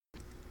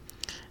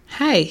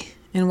Hi,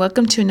 and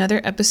welcome to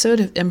another episode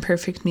of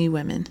Imperfect Me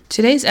Women.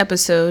 Today's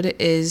episode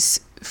is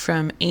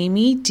from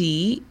Amy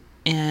D,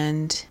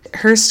 and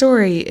her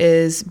story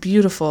is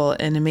beautiful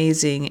and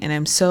amazing, and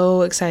I'm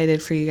so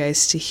excited for you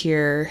guys to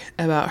hear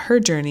about her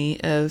journey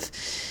of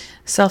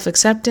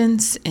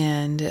self-acceptance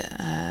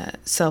and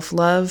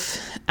self-love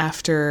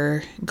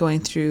after going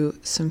through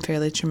some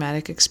fairly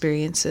traumatic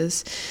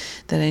experiences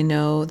that I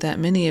know that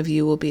many of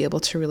you will be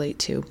able to relate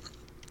to.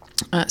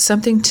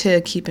 Something to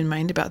keep in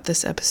mind about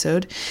this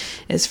episode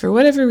is, for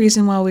whatever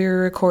reason, while we were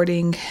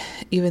recording,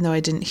 even though I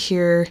didn't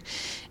hear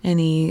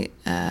any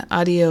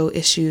audio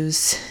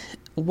issues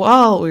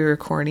while we were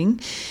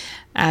recording,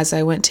 as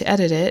I went to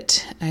edit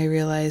it, I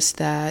realized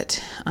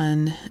that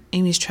on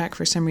Amy's track,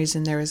 for some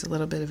reason, there was a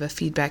little bit of a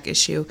feedback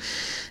issue.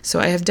 So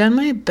I have done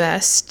my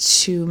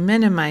best to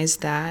minimize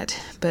that,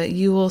 but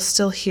you will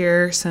still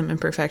hear some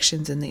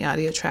imperfections in the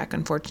audio track,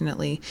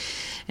 unfortunately.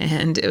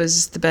 And it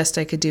was the best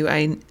I could do.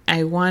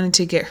 I wanted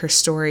to get her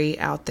story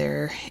out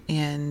there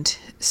and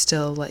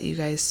still let you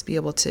guys be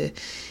able to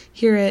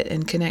hear it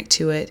and connect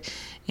to it.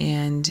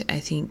 And I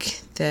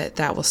think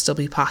that will still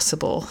be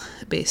possible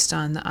based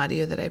on the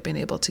audio that I've been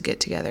able to get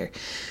together.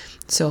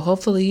 So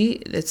hopefully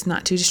it's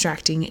not too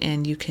distracting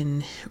and you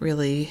can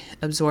really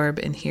absorb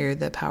and hear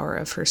the power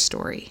of her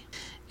story.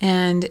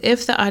 And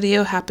if the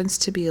audio happens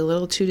to be a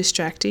little too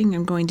distracting,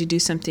 I'm going to do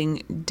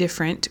something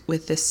different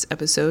with this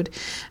episode.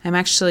 I'm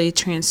actually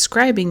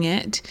transcribing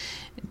it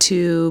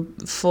to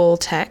full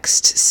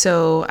text,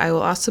 so I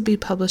will also be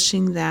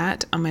publishing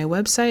that on my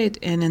website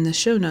and in the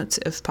show notes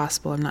if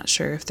possible. I'm not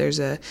sure if there's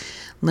a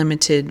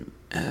limited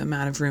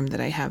amount of room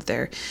that I have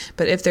there,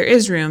 but if there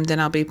is room,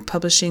 then I'll be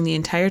publishing the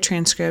entire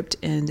transcript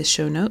in the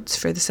show notes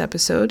for this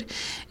episode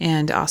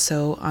and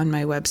also on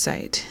my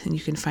website, and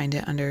you can find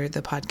it under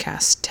the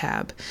podcast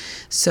tab.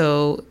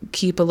 So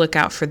keep a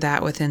lookout for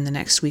that within the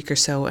next week or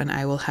so, and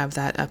I will have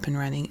that up and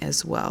running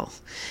as well,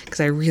 because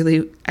I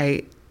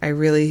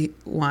really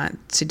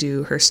want to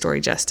do her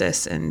story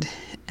justice, and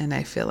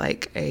I feel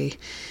like I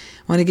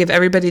want to give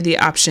everybody the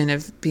option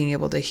of being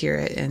able to hear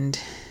it and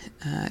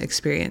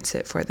experience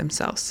it for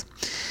themselves.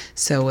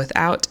 So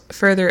without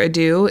further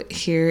ado,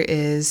 here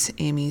is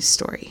Amy's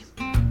story.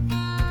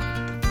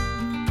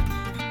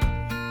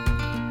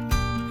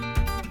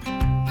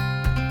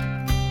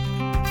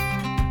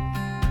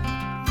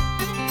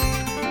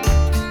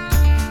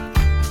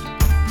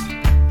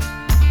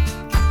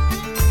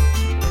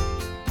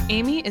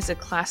 Amy is a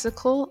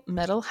classical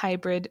metal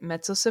hybrid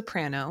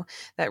mezzo-soprano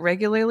that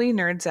regularly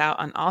nerds out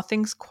on all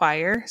things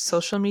choir,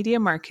 social media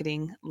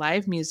marketing,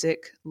 live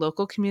music,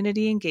 local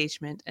community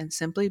engagement, and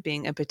simply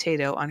being a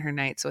potato on her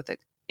nights with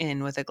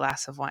a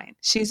glass of wine.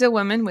 She's a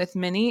woman with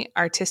many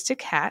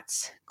artistic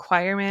hats: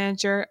 choir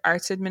manager,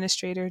 arts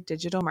administrator,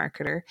 digital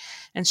marketer,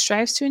 and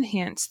strives to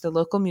enhance the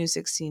local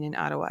music scene in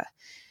Ottawa.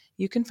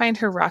 You can find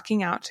her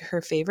rocking out to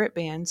her favorite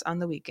bands on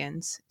the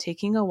weekends,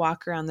 taking a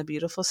walk around the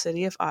beautiful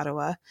city of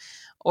Ottawa,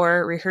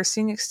 or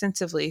rehearsing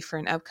extensively for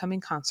an upcoming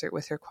concert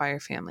with her choir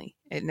family.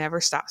 It never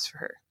stops for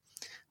her.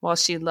 While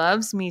she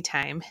loves me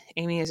time,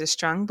 Amy is a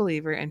strong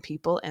believer in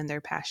people and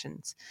their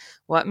passions.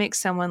 What makes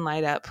someone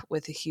light up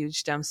with a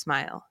huge dumb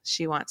smile?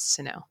 She wants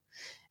to know.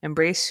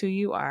 Embrace who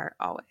you are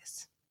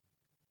always.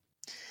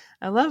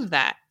 I love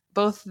that.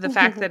 Both the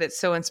fact that it's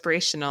so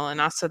inspirational and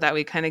also that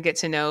we kind of get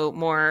to know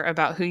more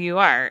about who you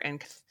are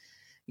and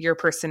your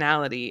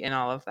personality and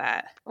all of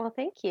that. Well,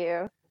 thank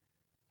you.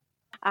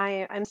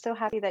 I'm so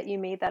happy that you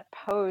made that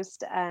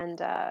post, and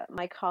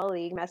my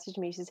colleague messaged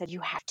me. She said, "You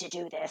have to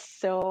do this."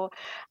 So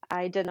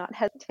I did not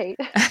hesitate.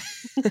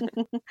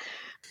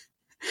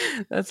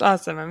 That's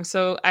awesome.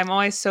 I'm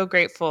always so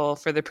grateful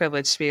for the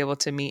privilege to be able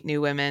to meet new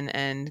women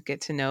and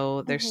get to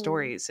know their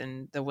stories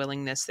and the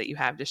willingness that you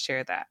have to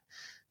share that.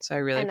 So I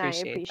really And I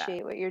appreciate that.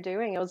 appreciate what you're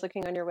doing. I was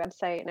looking on your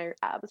website, and I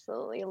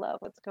absolutely love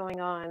what's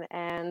going on.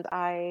 And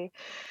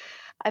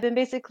I've been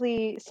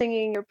basically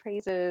singing your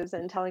praises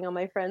and telling all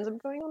my friends, I'm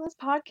going on this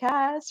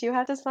podcast. You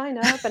have to sign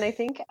up. And I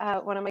think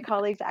one of my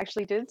colleagues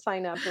actually did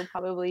sign up. We'll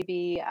probably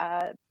be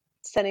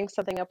setting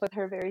something up with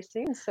her very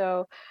soon.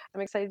 So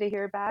I'm excited to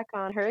hear back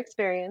on her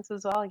experience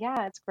as well.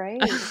 Yeah, it's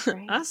great. It's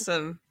great.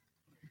 Awesome.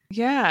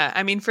 Yeah.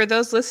 I mean, for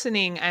those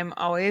listening, I'm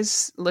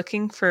always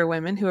looking for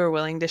women who are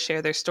willing to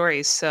share their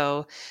stories.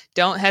 So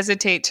don't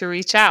hesitate to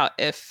reach out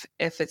if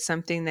it's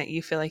something that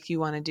you feel like you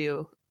want to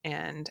do.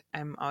 And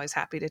I'm always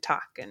happy to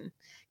talk and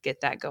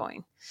get that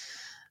going.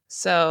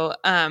 So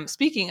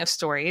speaking of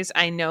stories,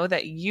 I know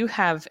that you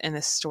have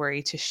a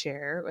story to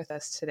share with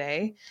us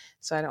today.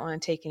 So I don't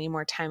want to take any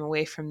more time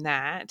away from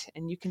that.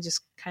 And you can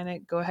just kind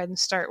of go ahead and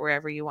start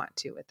wherever you want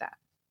to with that.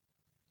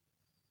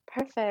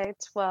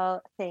 Perfect.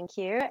 Well, thank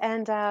you.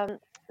 And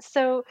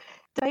so,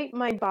 despite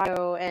my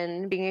bio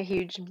and being a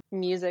huge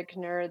music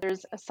nerd,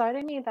 there's a side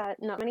of me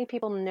that not many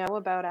people know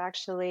about,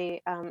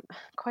 actually.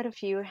 Quite a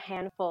few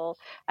handful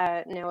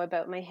know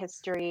about my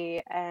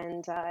history.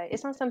 And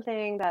it's not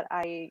something that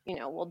I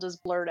will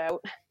just blurt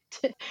out.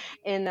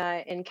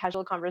 in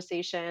casual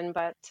conversation,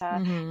 but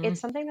Mm-hmm. it's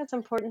something that's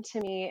important to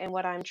me and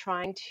what I'm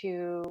trying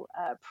to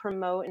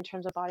promote in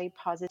terms of body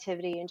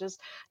positivity and just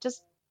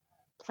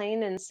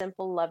plain and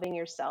simple loving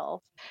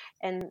yourself.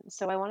 And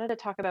so I wanted to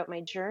talk about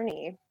my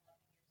journey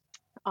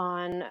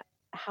on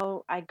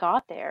how I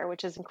got there,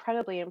 which is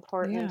incredibly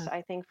important, Yeah.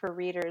 I think, for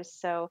readers.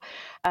 So,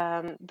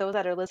 those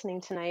that are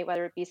listening tonight,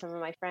 whether it be some of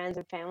my friends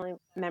and family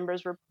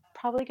members, were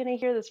probably going to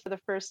hear this for the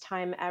first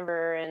time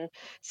ever and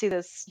see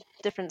this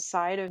different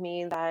side of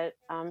me that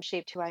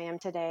shaped who I am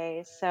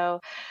today.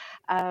 So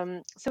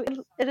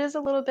it is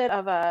a little bit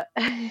of a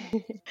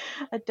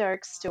a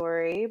dark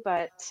story,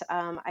 but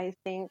I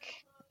think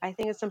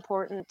it's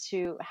important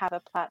to have a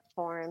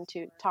platform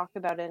to talk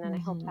about it, and I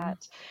hope Mm-hmm.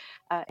 that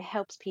it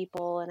helps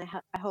people, and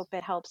I hope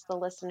it helps the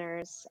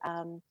listeners.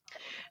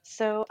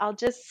 So I'll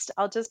just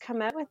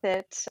come out with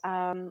it.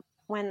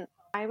 When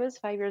I was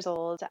 5 years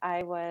old,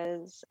 I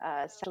was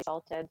sexually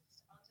assaulted,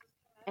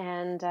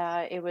 and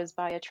it was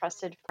by a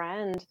trusted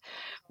friend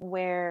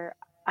where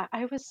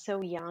I was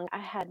so young. I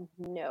had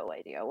no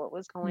idea what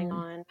was going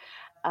on.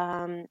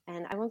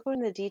 And I won't go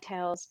into the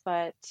details,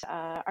 but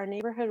our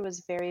neighborhood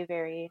was very,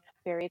 very,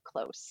 very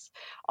close.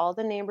 All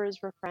the neighbors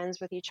were friends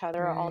with each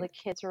other, all the Right.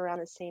 kids were around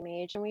the same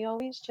age, and we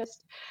always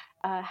just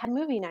had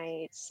movie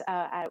nights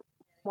at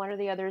one or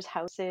the other's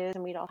houses,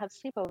 and we'd all have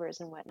sleepovers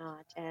and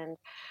whatnot. And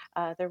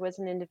there was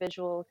an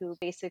individual who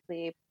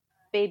basically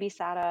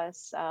babysat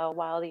us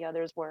while the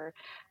others were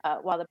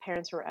while the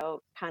parents were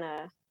out kind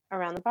of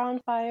around the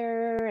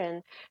bonfire.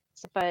 And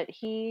but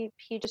he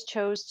just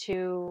chose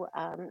to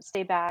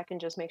stay back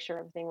and just make sure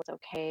everything was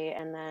okay.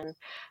 And then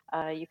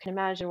you can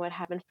imagine what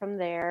happened from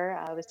there.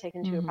 I was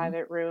taken to a Mm-hmm.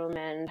 private room,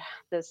 and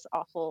this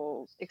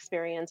awful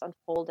experience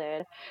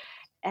unfolded.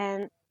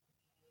 And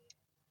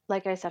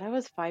like I said, I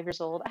was 5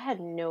 years old. I had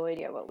no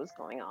idea what was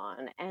going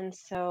on. And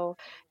so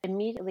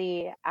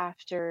immediately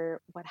after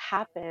what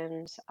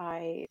happened,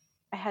 I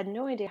had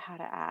no idea how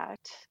to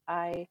act.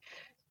 I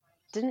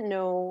didn't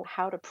know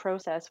how to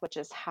process what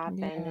just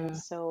happened. And Yeah.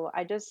 so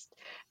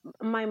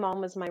my mom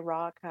was my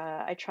rock.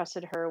 I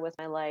trusted her with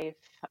my life.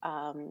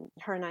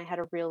 Her and I had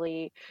a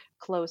really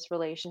close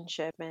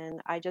relationship. And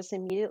I just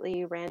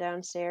immediately ran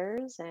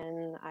downstairs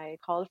and I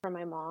called for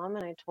my mom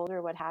and I told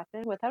her what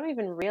happened without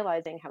even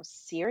realizing how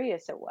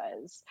serious it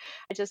was.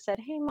 I just said,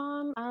 "Hey,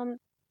 mom,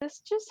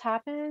 this just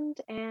happened.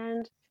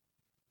 And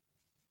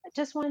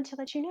just wanted to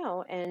let you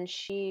know." And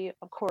she,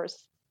 of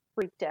course,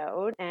 freaked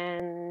out.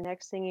 And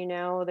next thing you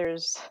know,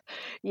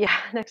 yeah,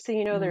 next thing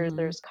you know, Mm-hmm.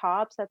 there's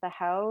cops at the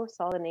house.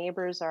 All the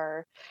neighbors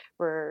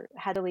were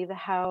had to leave the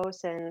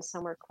house, and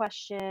some were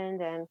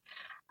questioned.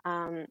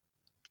 Um,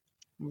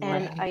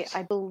 and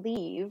I Right.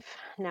 believe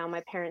now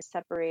my parents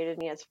separated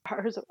me as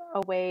far as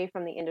away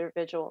from the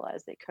individual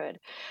as they could.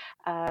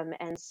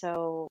 And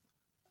so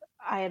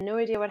I have no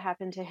idea what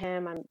happened to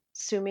him. I'm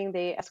assuming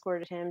they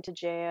escorted him to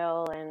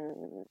jail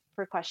and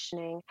for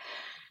questioning.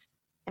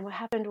 And what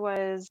happened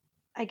was,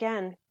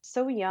 again,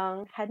 so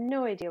young, had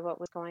no idea what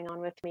was going on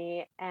with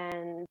me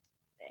and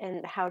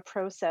how to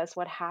process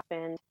what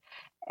happened.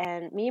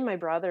 And me and my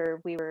brother,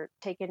 we were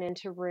taken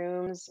into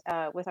rooms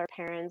with our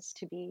parents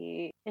to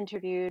be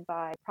interviewed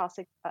by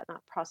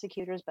not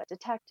prosecutors, but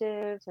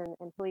detectives and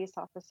police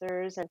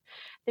officers. And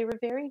they were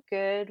very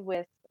good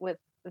with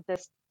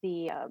this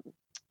the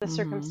Mm-hmm.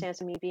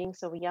 circumstance of me being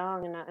so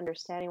young and not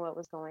understanding what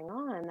was going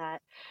on.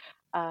 That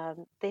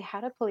they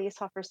had a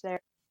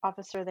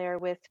officer there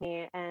with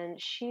me, and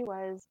she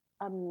was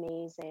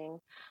amazing.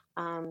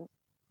 Um,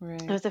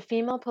 it Right. was a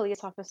female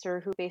police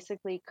officer who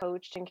basically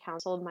coached and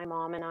counseled my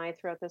mom and I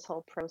throughout this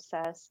whole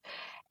process.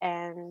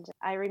 And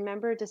I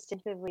remember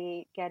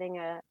distinctively getting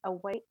a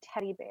white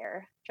teddy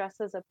bear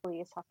dressed as a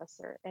police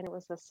officer, and it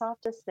was the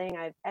softest thing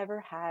I've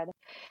ever had.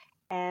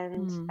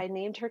 And Mm. I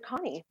named her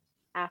Connie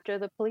after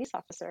the police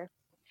officer.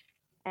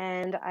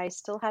 And I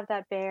still have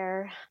that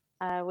bear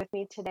with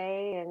me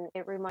today, and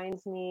it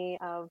reminds me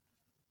of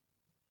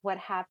what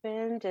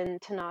happened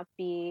and to not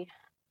be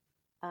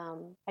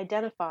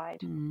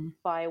identified Mm.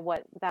 by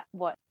what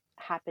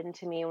happened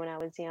to me when I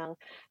was young,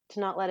 to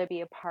not let it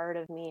be a part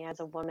of me as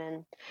a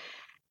woman.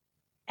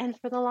 And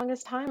for the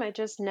longest time, I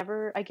just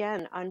never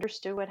again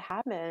understood what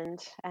happened.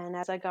 And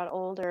as I got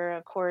older,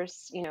 of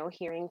course,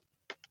 hearing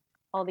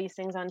all these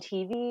things on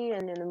TV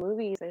and in the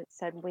movies, it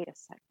said, "Wait a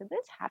sec, did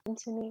this happen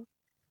to me?"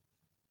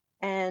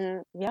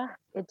 And yeah,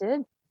 it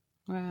did.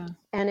 Wow.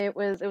 And it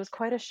was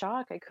quite a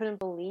shock. I couldn't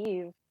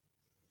believe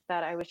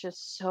that I was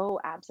just so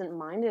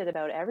absent-minded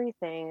about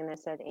everything. And I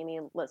said, "Amy,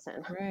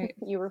 listen, Right.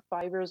 you were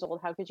 5 years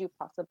old. How could you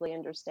possibly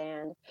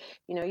understand?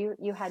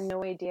 You had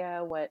no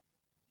idea what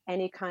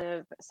any kind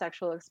of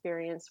sexual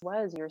experience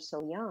was. You're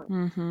so young."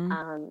 Mm-hmm.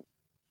 Um,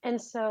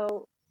 and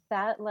so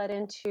that led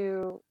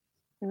into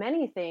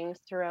many things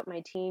throughout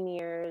my teen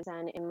years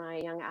and in my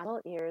young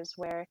adult years,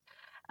 where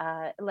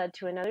it led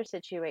to another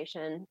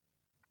situation.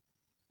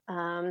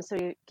 So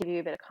to give you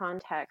a bit of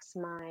context,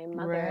 my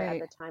mother at Right.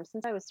 the time,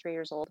 since I was 3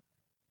 years old,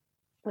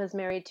 was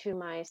married to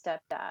my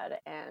stepdad,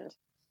 and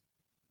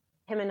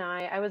him and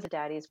I was a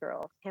daddy's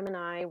girl. Him and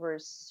I were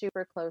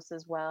super close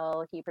as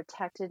well. He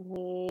protected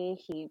me,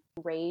 he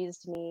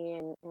raised me,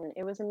 and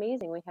it was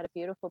amazing. We had a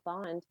beautiful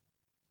bond.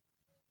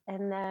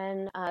 And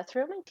then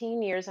throughout my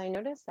teen years, I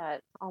noticed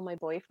that all my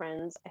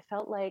boyfriends, I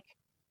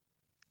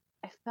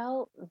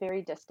felt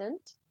very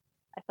distant.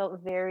 I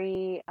felt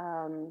very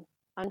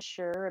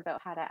unsure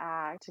about how to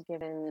act,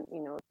 given,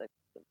 the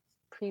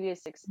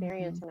previous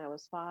experience Mm-hmm. when I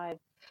was 5.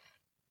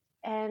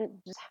 And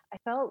just, I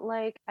felt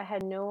like I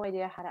had no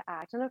idea how to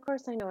act. And of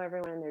course, I know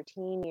everyone in their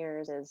teen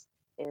years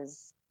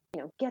is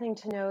getting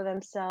to know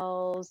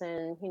themselves,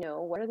 and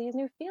what are these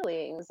new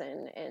feelings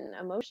and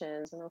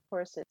emotions. And of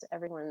course, it's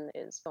everyone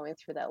is going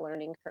through that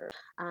learning curve.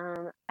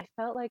 I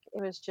felt like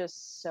it was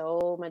just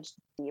so much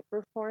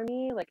deeper for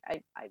me. Like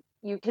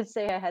you could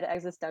say I had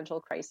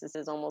existential crises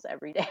almost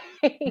every day,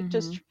 Mm-hmm.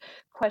 just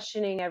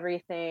questioning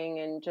everything,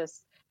 and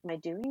just, am I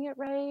doing it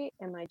right?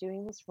 Am I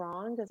doing this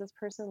wrong? Does this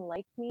person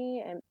like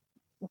me? And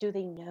do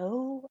they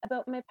know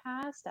about my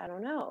past? I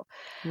don't know.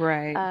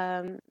 Right.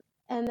 Um,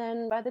 and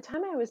then by the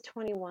time I was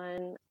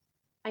 21,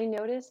 I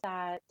noticed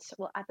that,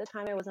 well, at the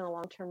time I was in a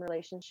long-term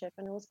relationship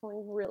and it was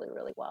going really,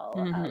 really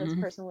well. This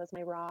Mm-hmm. person was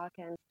my rock,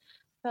 and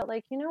felt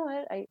like, you know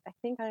what, I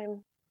think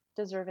I'm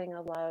deserving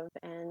of love,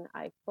 and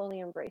I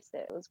fully embraced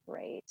it. It was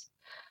great.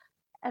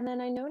 And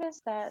then I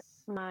noticed that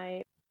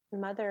my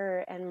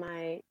mother and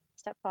my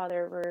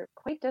stepfather were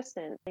quite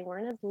distant. They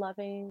weren't as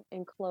loving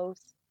and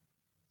close.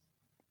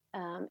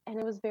 And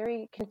it was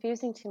very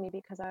confusing to me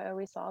because I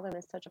always saw them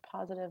as such a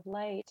positive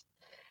light.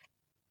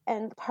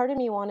 And part of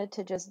me wanted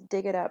to just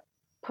dig it up,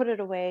 put it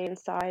away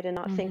inside and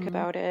not think Mm-hmm.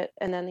 about it.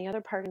 And then the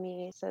other part of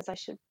me says I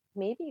should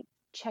maybe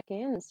check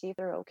in and see if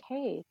they're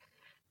okay.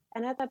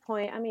 And at that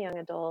point, I'm a young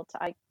adult.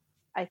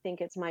 I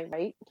think it's my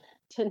right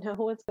to know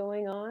what's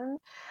going on.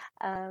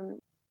 Um,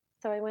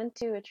 so I went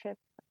to a trip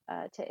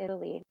to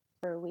Italy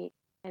for a week,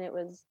 and it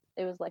was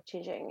life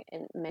changing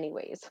in many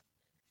ways.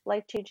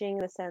 Life changing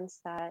in the sense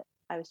that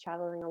I was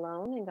traveling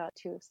alone and got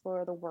to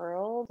explore the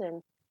world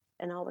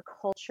and all the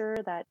culture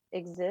that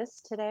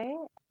exists today.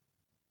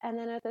 And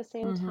then at the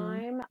same Mm-hmm.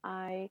 time,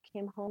 I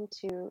came home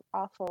to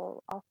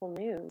awful, awful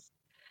news.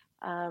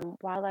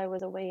 While I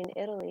was away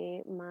in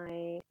Italy,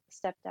 my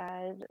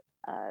stepdad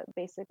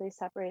basically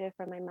separated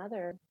from my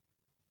mother.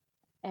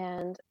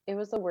 And it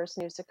was the worst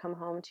news to come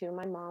home to.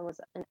 My mom was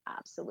an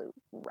absolute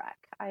wreck.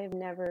 I have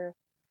never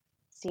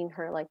seen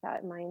her like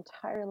that in my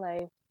entire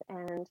life.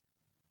 And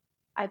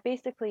I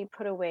basically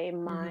put away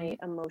Mm-hmm. my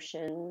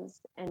emotions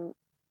and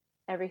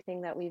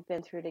everything that we've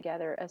been through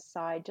together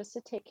aside just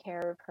to take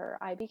care of her.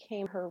 I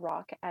became her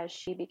rock as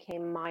she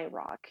became my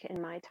rock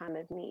in my time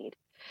of need.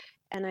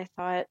 And I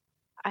thought,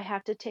 I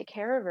have to take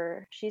care of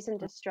her. She's in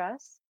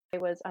distress. I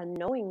was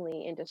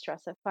unknowingly in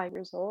distress at 5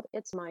 years old.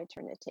 It's my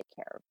turn to take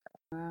care of her.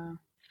 Wow.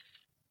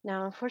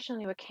 Now,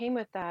 unfortunately, what came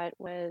with that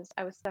was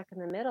I was stuck in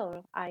the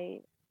middle.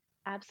 I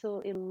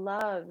absolutely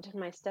loved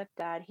my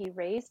stepdad. He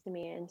raised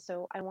me. And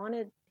so I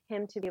wanted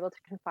him to be able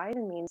to confide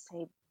in me and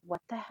say,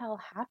 what the hell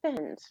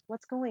happened?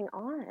 What's going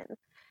on?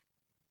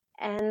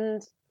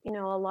 And,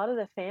 a lot of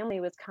the family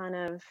was kind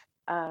of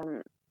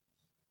um,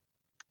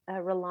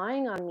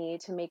 relying on me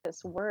to make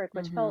this work,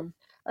 which felt Mm-hmm.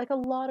 like a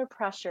lot of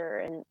pressure.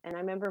 And I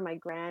remember my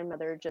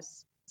grandmother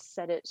just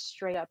said it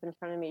straight up in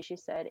front of me. She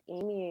said,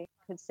 Amy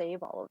could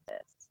save all of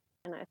this.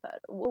 And I thought,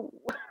 whoa,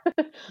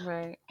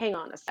 Right. hang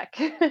on a sec.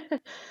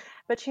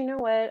 But you know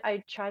what?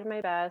 I tried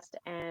my best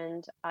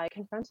and I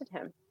confronted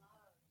him.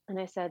 And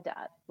I said,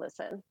 Dad,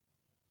 listen,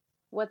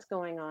 what's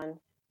going on?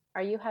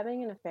 Are you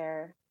having an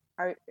affair?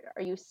 Are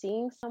are you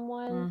seeing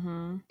someone?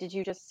 Mm-hmm. Did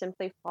you just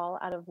simply fall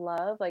out of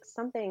love? Like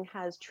something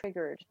has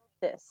triggered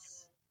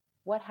this.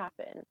 What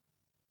happened?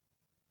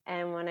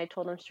 And when I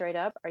told him straight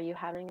up, are you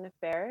having an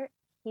affair?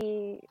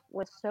 He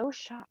was so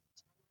shocked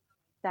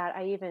that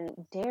I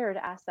even dared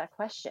ask that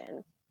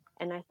question.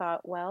 And I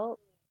thought, well,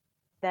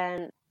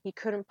 then he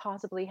couldn't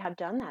possibly have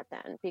done that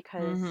then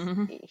because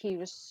Mm-hmm. he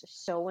was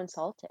so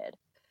insulted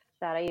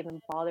that I even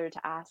bothered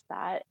to ask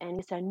that. And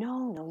he said,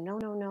 no, no, no,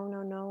 no, no,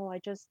 no, no.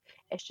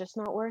 It's just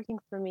not working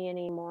for me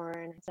anymore.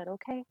 And I said,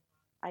 okay,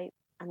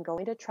 I'm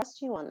going to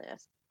trust you on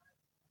this.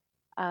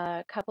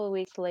 A couple of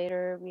weeks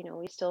later,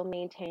 we still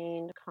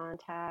maintained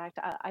contact.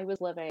 I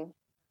was living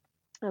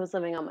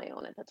on my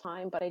own at the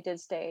time, but I did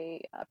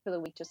stay for the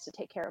week just to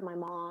take care of my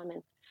mom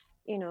and,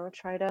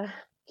 try to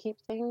keep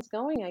things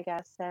going, I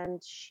guess.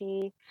 And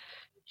she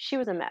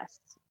was a mess.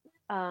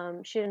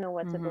 She didn't know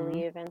what to Mm-hmm.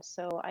 believe, and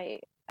so I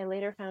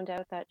later found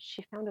out that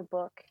she found a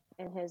book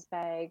in his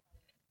bag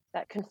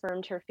that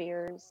confirmed her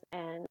fears.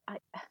 And I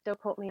don't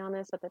quote me on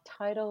this, but the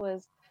title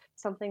was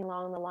something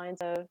along the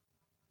lines of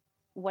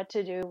 "What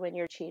to Do When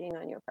You're Cheating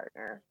on Your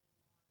Partner."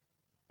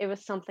 It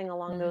was something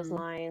along those Mm-hmm.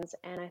 lines,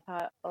 and I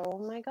thought, oh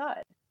my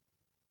God,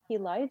 he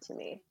lied to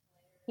me.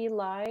 He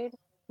lied.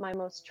 My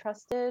most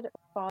trusted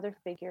father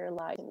figure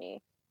lied to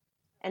me,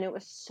 and it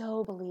was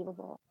so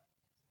believable.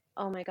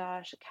 Oh my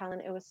gosh,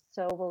 Callan, it was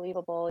so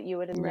believable. You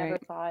would have never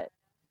Right. thought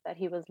that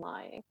he was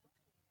lying.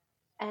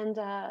 And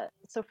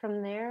so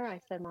from there, I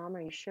said, "Mom,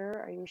 are you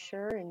sure? Are you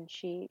sure?" And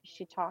she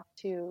talked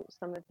to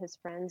some of his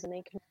friends, and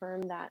they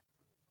confirmed that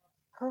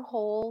her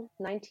whole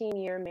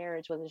 19-year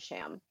marriage was a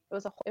sham.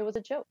 It was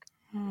a joke.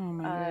 Oh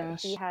my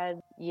He gosh. had,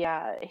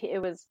 yeah,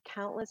 it was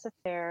countless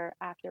affair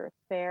after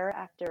affair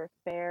after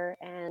affair,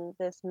 and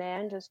this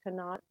man just could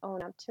not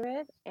own up to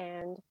it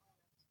and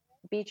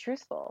be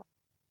truthful.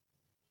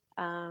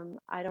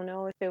 I don't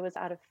know if it was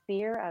out of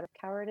fear, out of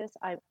cowardice.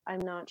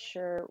 I'm not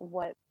sure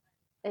what.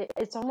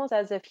 It's almost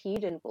as if he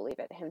didn't believe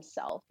it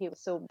himself. He was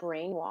so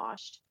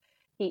brainwashed.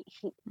 He,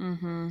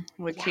 Mm-hmm.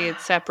 Like he yeah.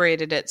 had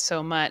separated it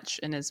so much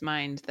in his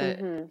mind that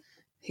Hmm.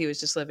 he was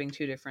just living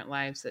two different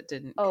lives that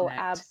didn't Oh, connect.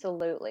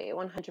 absolutely,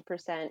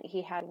 100%.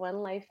 He had one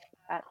life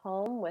at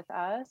home with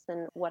us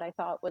and what I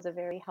thought was a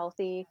very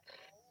healthy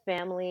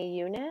family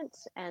unit,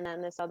 and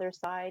then this other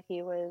side,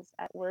 he was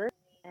at work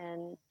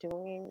and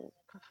doing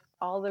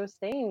all those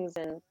things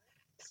and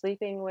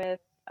sleeping with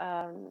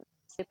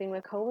sleeping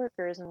with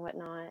coworkers and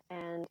whatnot.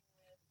 And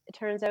it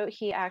turns out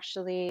he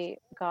actually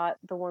got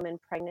the woman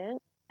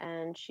pregnant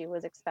and she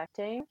was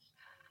expecting.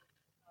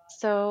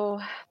 So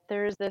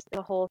there's this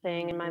the whole Oh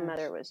thing, and my my gosh.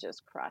 mother was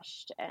just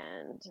crushed.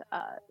 And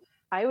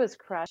I was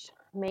crushed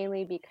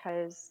mainly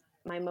because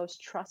my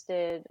most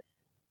trusted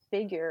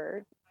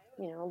figure,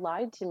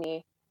 lied to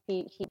me.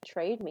 He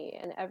betrayed me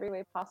in every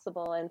way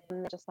possible. And from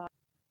there, I just thought,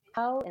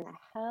 how in the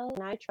hell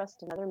can I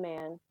trust another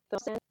man? The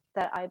man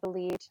that I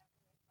believed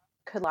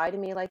could lie to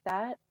me like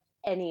that,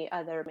 any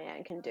other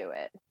man can do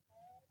it.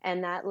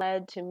 And that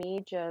led to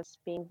me just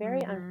being very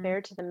Mm-hmm.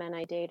 unfair to the men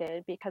I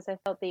dated because I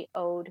felt they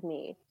owed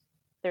me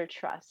their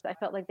trust. I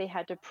felt like they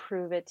had to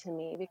prove it to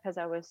me because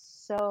I was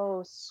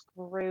so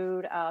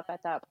screwed up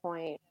at that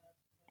point.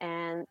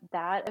 And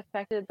that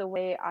affected the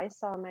way I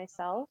saw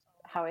myself,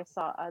 how I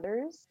saw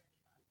others.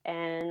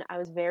 And I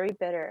was very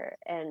bitter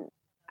and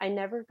I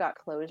never got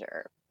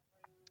closure.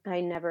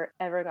 I never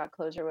ever got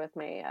closure with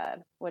my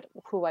what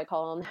who I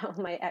call him now,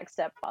 my ex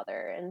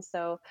stepfather. And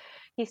so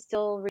he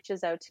still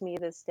reaches out to me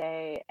this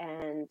day,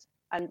 and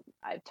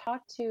I've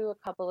talked to a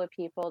couple of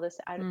people this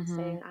Mm-hmm.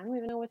 saying I don't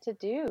even know what to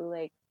do.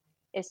 Like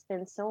it's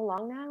been so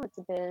long now. It's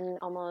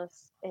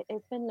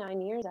been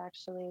 9 years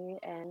actually,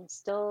 and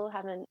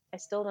I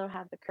still don't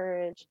have the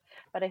courage.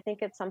 But I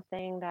think it's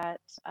something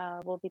that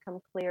will become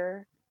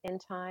clear in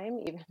time,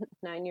 even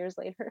 9 years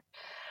later,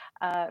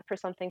 for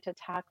something to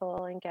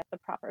tackle and get the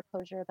proper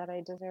closure that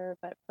I deserve.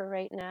 But for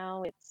right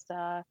now,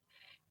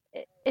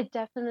 it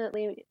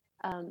definitely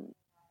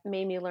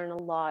made me learn a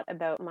lot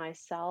about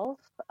myself.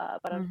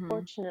 But Mm-hmm.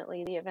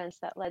 unfortunately, the events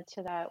that led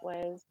to that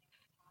was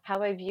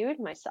how I viewed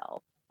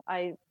myself.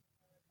 I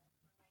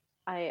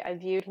I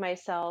viewed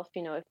myself,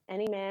 if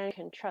any man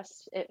can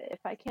trust, if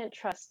I can't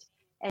trust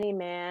any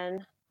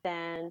man,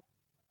 then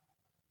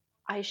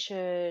I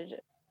should.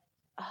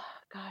 Oh,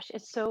 gosh,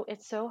 it's so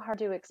hard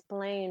to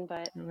explain,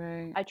 but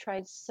Right. I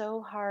tried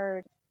so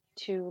hard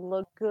to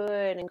look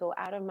good and go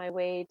out of my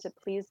way to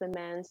please the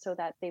men so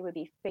that they would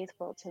be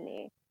faithful to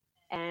me.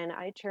 And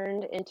I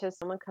turned into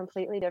someone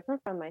completely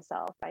different from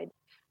myself.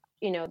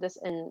 This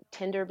and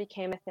Tinder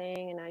became a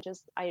thing, and I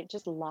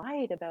just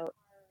lied about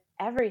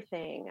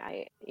everything.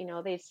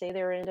 They'd say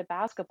they were into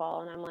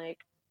basketball, and I'm like,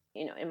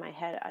 in my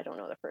head, I don't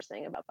know the first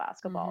thing about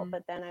basketball, Mm-hmm.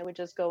 but then I would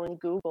just go and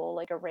Google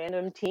like a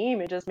random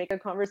team and just make a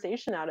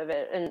conversation out of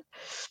it and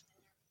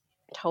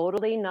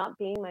totally not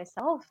being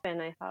myself.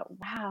 And I thought,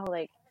 wow,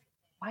 like,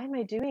 why am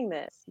I doing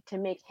this? To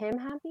make him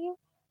happy?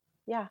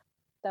 Yeah,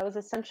 that was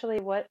essentially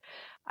what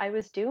I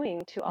was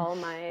doing to all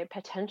my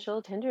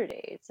potential Tinder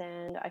dates.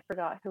 And I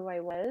forgot who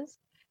I was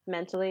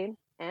mentally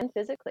and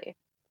physically.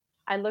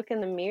 I look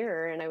in the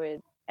mirror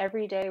and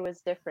every day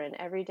was different.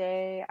 Every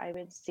day I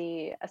would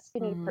see a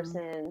skinny Mm-hmm.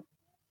 person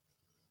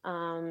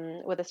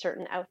with a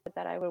certain outfit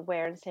that I would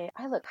wear and say,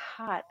 I look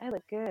hot, I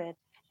look good.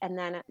 And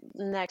then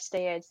the next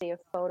day I'd see a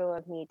photo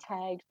of me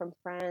tagged from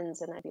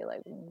friends and I'd be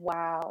like,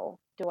 wow,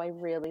 do I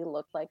really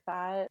look like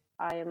that?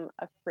 I am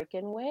a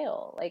freaking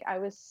whale. Like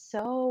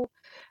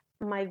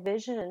my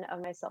vision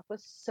of myself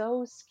was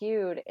so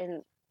skewed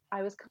and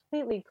I was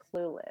completely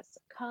clueless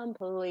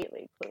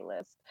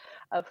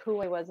of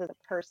who I was as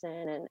a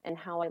person and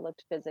how I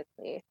looked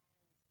physically.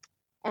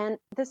 And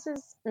this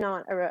is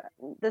not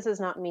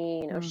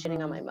me,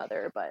 shitting on Mm-hmm. my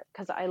mother, but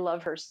because I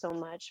love her so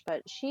much.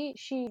 But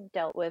she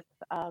dealt with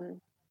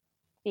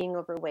being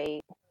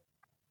overweight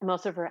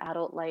most of her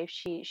adult life.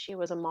 She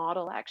was a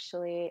model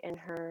actually in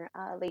her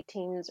late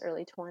teens,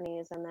 early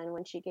 20s, and then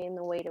when she gained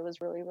the weight, it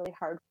was really really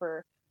hard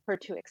for her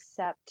to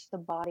accept the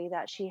body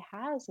that she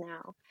has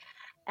now.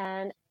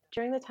 And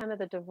during the time of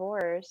the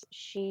divorce,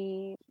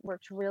 she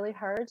worked really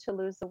hard to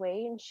lose the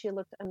weight and she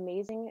looked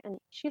amazing. And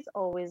she's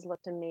always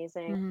looked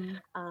amazing.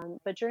 Mm-hmm.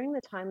 But during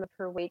the time of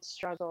her weight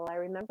struggle, I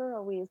remember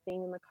always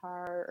being in the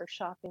car or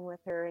shopping with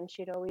her, and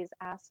she'd always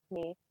ask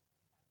me,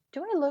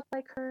 do I look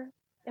like her?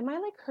 Am I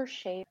like her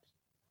shape?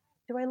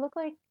 Do I look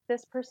like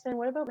this person?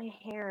 What about my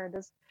hair?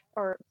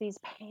 Or these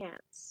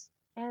pants?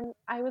 And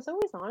I was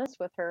always honest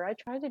with her. I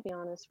tried to be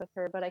honest with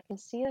her, but I can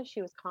see that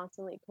she was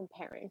constantly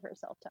comparing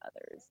herself to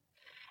others.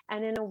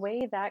 And in a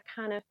way, that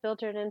kind of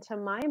filtered into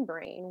my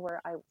brain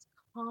where I was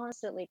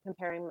constantly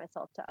comparing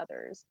myself to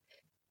others.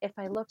 If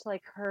I looked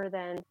like her,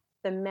 then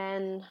the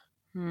men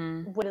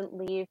Hmm. wouldn't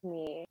leave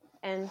me.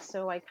 And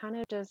so I kind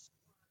of just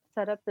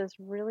set up this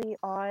really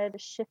odd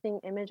shifting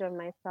image of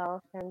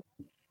myself. And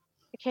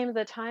it came to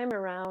the time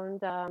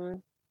around, I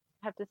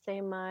have to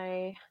say,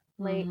 my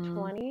late Mm-hmm.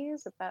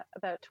 20s,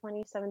 about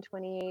 27,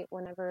 28,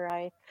 whenever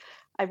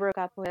I broke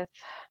up with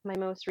my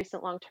most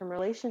recent long-term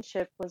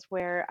relationship, was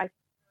where I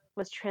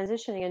was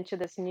transitioning into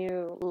this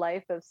new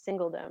life of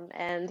singledom.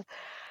 And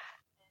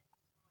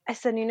I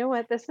said, you know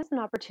what, this is an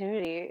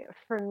opportunity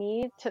for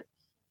me to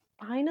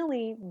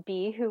finally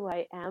be who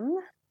I am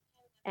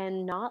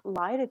and not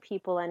lie to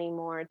people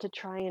anymore to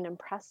try and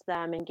impress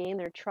them and gain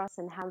their trust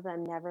and have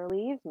them never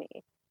leave me.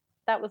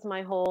 That was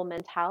my whole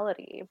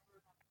mentality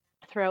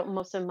throughout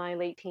most of my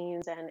late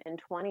teens and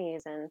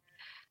 20s. And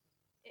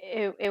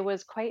it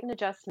was quite an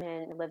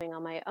adjustment living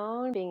on my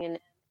own, being an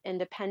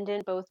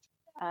independent, both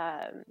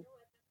um,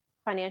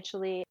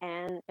 financially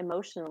and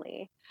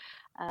emotionally.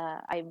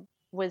 I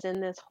was in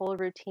this whole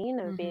routine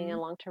of being Mm-hmm. in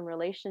long-term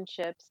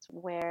relationships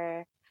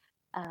where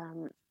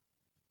um,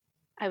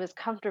 I was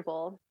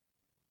comfortable.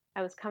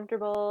 I was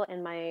comfortable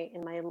in my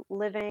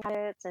living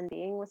habits and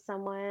being with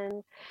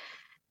someone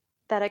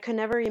that I could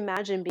never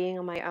imagine being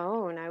on my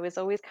own. I was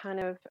always kind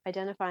of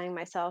identifying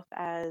myself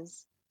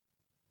as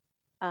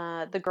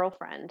the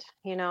girlfriend,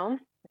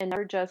 and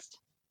never just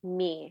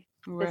me.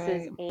 This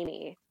is Right.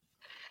 Amy.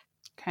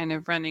 Kind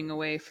of running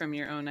away from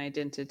your own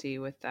identity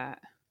with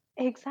that.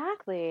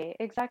 Exactly,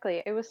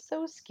 exactly. It was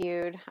so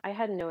skewed. I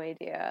had no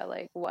idea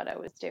like what I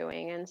was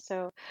doing. And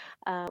so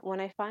when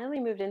I finally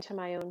moved into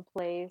my own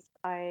place,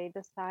 I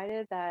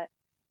decided that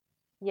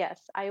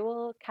yes, I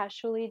will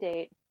casually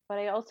date, but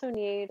I also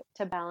need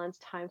to balance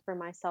time for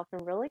myself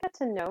and really get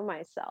to know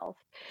myself.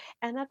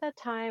 And at that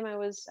time, I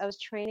was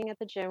training at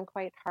the gym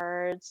quite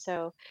hard,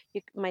 so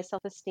my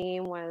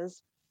self-esteem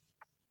was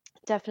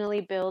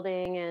definitely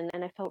building, and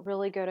I felt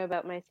really good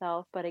about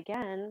myself. But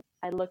again,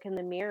 I look in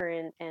the mirror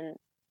and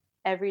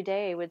every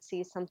day I would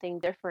see something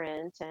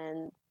different.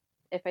 And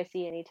if I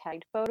see any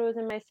tagged photos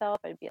in myself,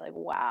 I'd be like,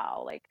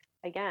 wow, like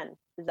again,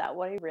 is that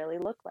what I really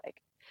look like?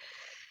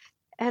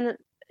 And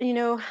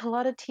a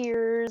lot of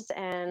tears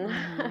and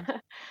Mm-hmm.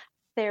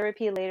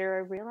 therapy later, I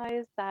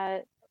realized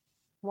that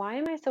why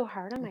am I so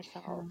hard on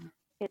myself?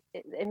 Yeah.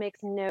 It makes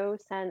no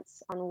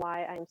sense on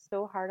why I'm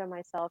so hard on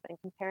myself and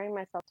comparing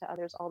myself to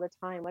others all the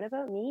time. What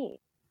about me?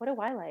 What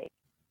do I like?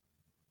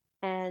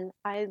 And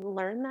I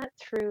learned that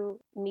through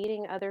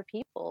meeting other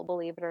people,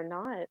 believe it or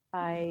not.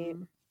 I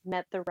Mm-hmm.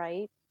 met the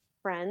right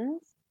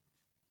friends,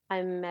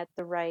 I met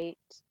the right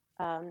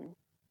um,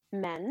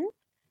 men.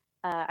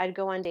 I'd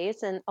go on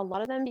dates, and a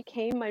lot of them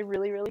became my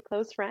really, really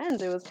close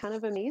friends. It was kind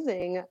of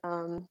amazing.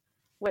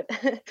 What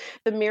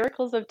the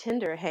miracles of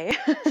Tinder, hey?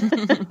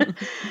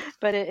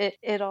 But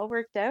it all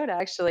worked out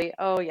actually.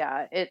 Oh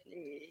yeah,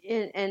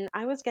 and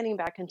I was getting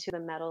back into the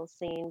metal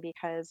scene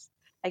because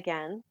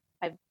again,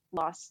 I've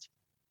lost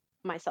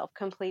myself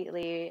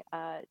completely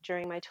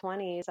during my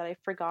 20s, that I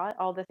forgot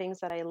all the things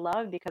that I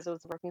loved because I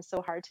was working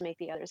so hard to make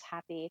the others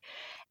happy.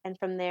 And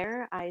from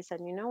there, I said,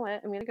 you know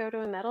what? I'm going to go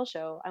to a metal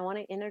show. I want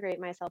to integrate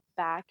myself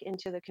back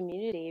into the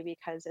community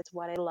because it's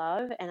what I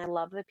love and I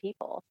love the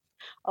people.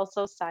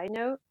 Also, side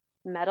note,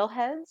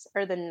 metalheads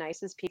are the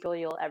nicest people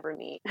you'll ever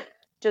meet.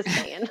 Just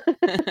saying.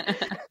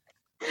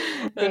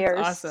 They That's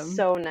are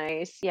awesome. so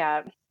nice.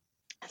 Yeah.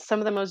 Some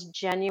of the most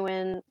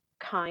genuine,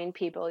 kind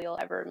people you'll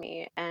ever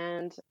meet.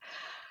 And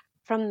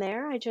from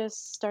there, I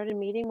just started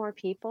meeting more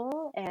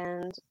people,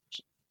 and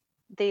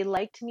they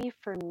liked me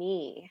for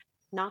me,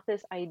 not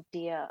this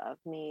idea of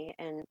me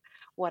and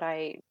what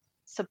I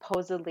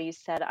supposedly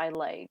said I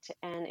liked.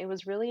 And it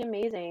was really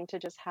amazing to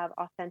just have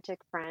authentic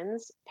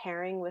friends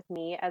pairing with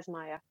me as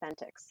my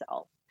authentic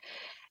self.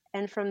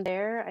 And from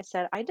there, I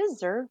said, I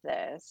deserve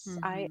this.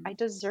 I Mm-hmm.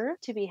 deserve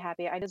to be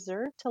happy. I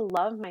deserve to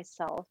love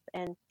myself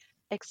and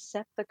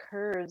accept the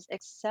curves,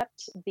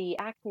 accept the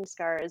acne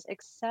scars,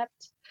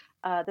 accept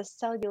the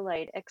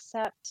cellulite,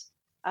 accept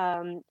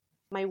um,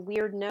 my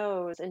weird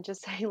nose, and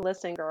just say,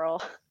 listen,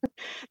 girl,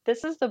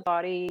 this is the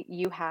body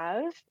you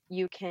have.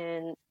 You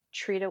can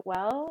treat it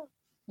well,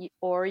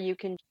 or you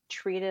can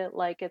treat it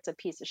like it's a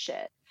piece of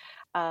shit.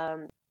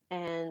 Um,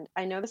 and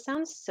I know this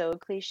sounds so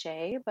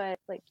cliche, but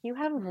like you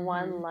have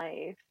one Mm-hmm.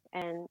 life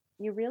and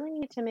you really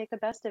need to make the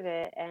best of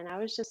it. And I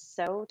was just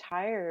so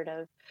tired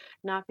of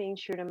not being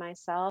true to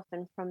myself.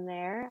 And from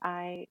there,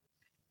 I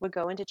would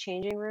go into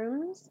changing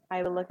rooms.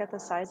 I would look at the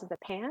size of the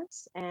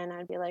pants and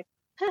I'd be like,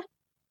 huh,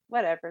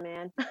 whatever,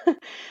 man.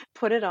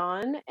 Put it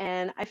on.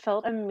 And I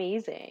felt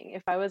amazing.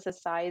 If I was a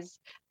size,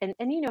 and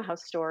you know how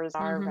stores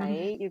are, Mm-hmm.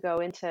 right? You go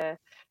into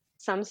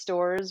some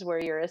stores where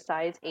you're a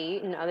size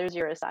 8 and others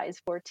you're a size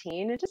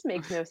 14. It just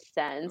makes no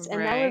sense.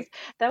 And Right.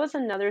 that was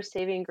another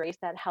saving grace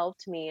that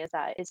helped me, is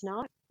that it's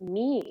not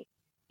me.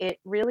 It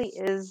really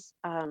is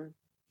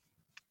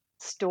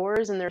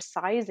stores and their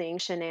sizing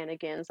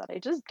shenanigans that I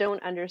just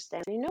don't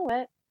understand. You know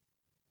what?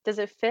 Does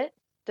it fit?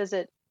 Does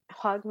it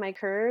hug my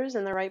curves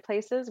in the right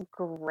places,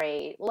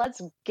 great.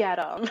 Let's get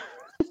them.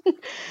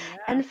 Yeah.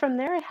 And from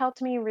there, it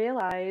helped me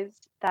realize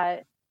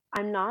that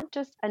I'm not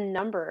just a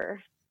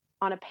number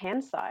on a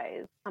pant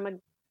size. I'm a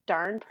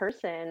darn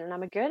person, and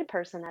I'm a good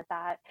person at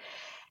that.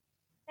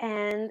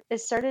 And it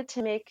started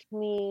to make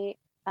me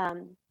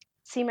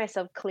see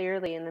myself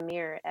clearly in the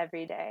mirror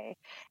every day.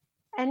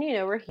 And,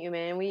 we're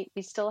human. We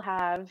still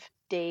have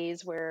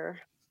days where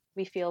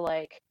we feel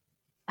like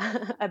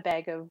a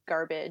bag of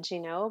garbage,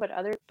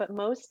 but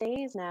most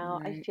days now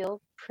I Right. feel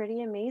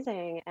pretty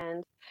amazing.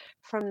 And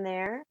from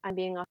there, I'm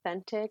being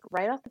authentic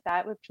right off the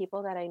bat with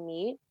people that I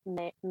meet,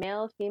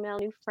 male, female,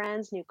 new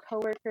friends, new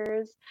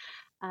coworkers,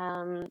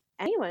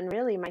 anyone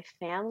really, my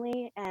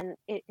family, and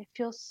it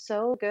feels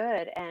so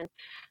good. And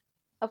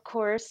of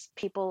course,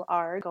 people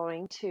are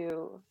going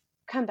to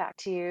come back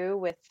to you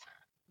with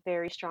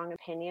very strong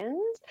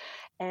opinions.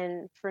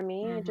 And for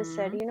me, I just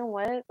said, Mm-hmm. you know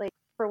what? Like,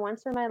 for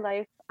once in my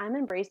life, I'm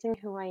embracing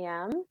who I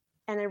am.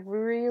 And I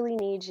really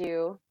need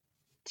you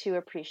to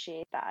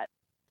appreciate that.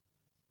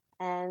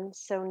 And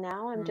so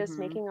now I'm just Mm-hmm.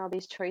 making all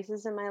these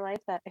choices in my life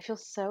that I feel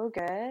so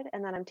good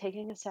and that I'm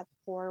taking a step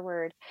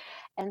forward.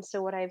 And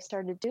so what I've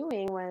started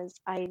doing was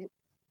I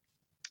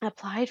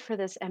applied for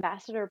this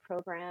ambassador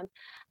program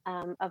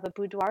of a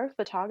boudoir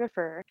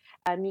photographer,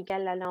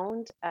 Miguel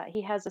Lalonde.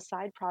 He has a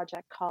side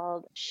project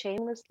called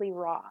Shamelessly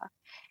Raw,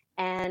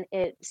 and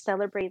it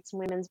celebrates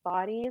women's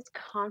bodies,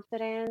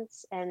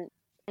 confidence, and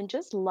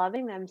just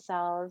loving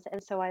themselves.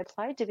 And so I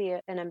applied to be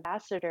an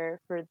ambassador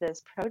for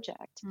this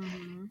project.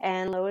 Mm-hmm.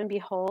 And lo and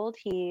behold,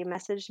 he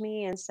messaged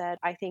me and said,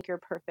 "I think you're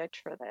perfect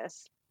for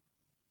this."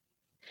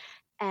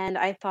 And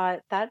I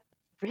thought, that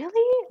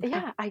really?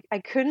 Yeah, I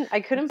couldn't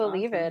That's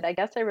believe it. awesome. I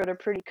guess I wrote a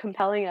pretty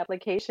compelling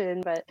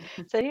application, but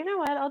said, you know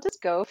what, I'll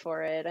just go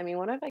for it. I mean,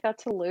 what have I got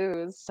to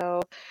lose?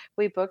 So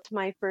we booked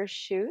my first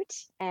shoot,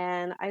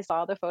 and I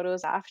saw the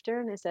photos after,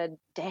 and I said,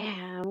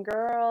 damn,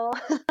 girl.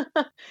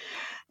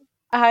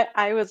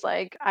 I was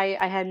like, I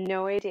had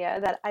no idea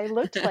that I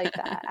looked like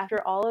that.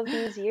 After all of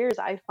these years,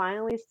 I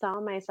finally saw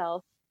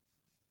myself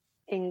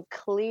in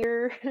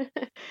clear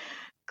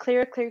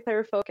clear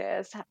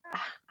focus,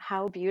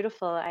 how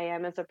beautiful I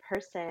am as a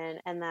person,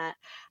 and that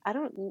I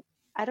don't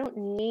I don't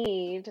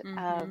need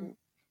Mm-hmm. um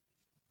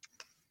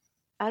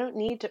I don't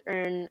need to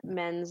earn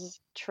men's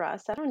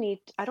trust. I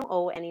don't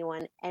owe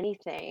anyone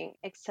anything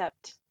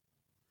except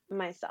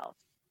myself.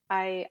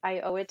 I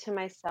owe it to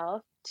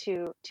myself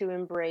to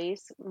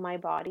embrace my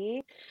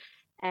body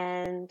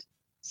and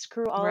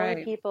screw all of the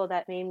Right. people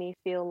that made me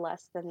feel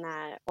less than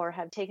that or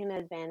have taken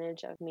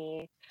advantage of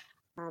me.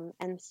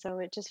 And so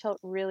it just felt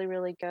really,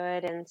 really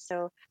good. And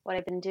so what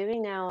I've been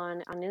doing now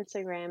on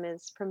Instagram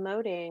is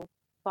promoting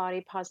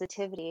body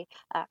positivity.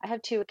 I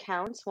have two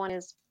accounts. One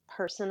is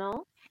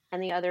personal,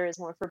 and the other is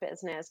more for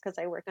business because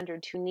I work under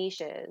two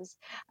niches.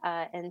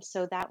 And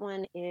so that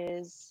one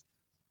is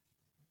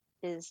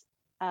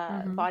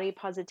Mm-hmm. body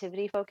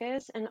positivity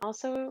focus, and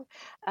also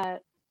uh,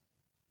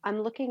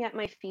 I'm looking at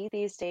my feed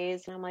these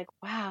days and I'm like,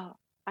 wow,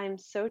 I'm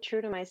so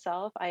true to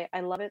myself. I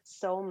love it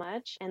so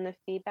much. And the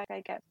feedback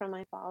I get from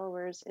my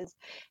followers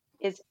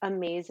is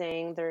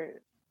amazing.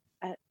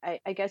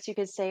 I guess you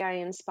could say I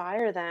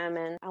inspire them,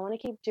 and I want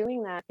to keep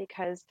doing that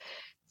because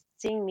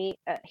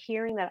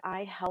hearing that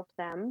I help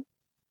them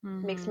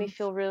makes me Mm-hmm.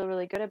 feel really,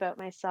 really good about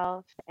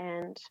myself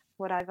and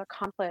what I've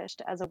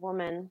accomplished as a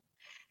woman.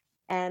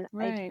 And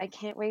I Right.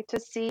 can't wait to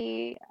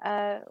see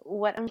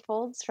what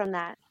unfolds from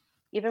that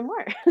even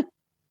more.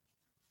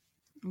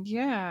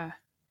 Yeah.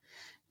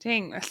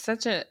 Dang, that's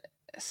such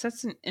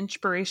an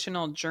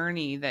inspirational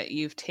journey that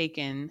you've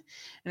taken.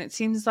 And it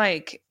seems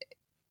like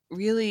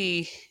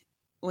really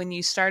when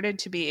you started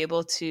to be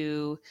able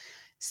to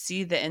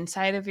see the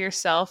inside of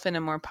yourself in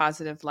a more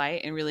positive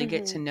light and really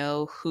get Hmm. to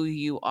know who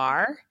you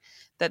are,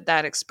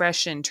 that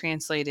expression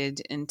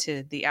translated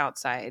into the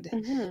outside. And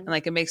Hmm.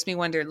 like it makes me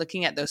wonder,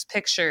 looking at those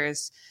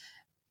pictures,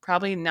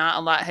 probably not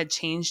a lot had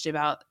changed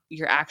about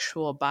your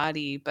actual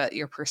body, but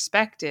your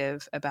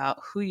perspective about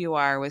who you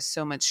are was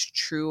so much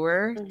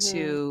truer Hmm.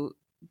 to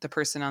the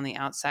person on the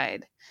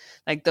outside.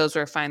 Like those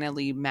were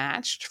finally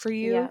matched for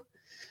Yeah, you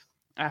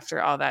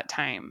after all that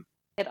time.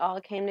 it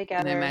all came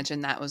And I together.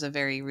 imagine that was a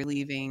very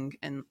relieving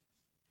and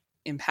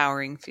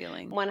empowering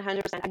feeling.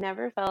 100%. I've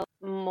never felt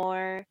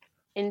more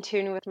in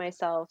tune with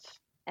myself.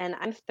 And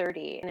I'm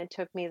 30, and it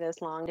took me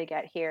this long to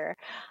get here.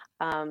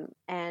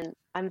 And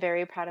I'm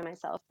very proud of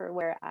myself for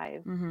where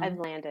I've Hmm.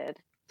 landed.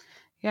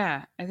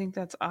 Yeah, I think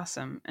that's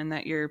awesome. And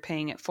that you're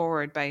paying it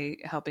forward by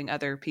helping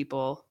other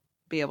people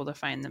be able to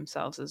find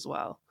themselves as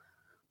well.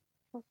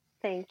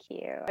 Thank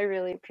you. I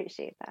really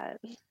appreciate that.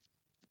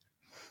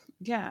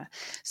 Yeah.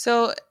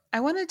 So I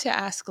wanted to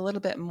ask a little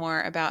bit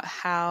more about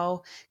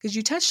how, because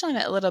you touched on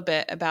it a little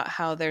bit about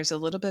how there's a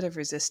little bit of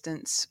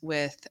resistance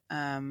with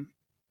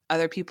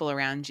other people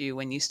around you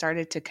when you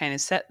started to kind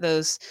of set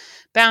those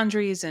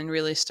boundaries and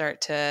really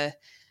start to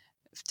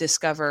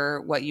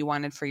discover what you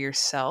wanted for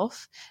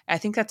yourself. I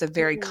think that's a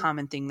very Hmm.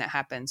 common thing that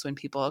happens when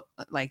people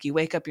like you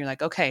wake up, you're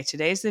like, okay,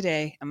 today's the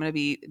day. I'm going to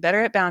be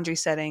better at boundary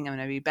setting. I'm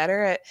going to be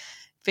better at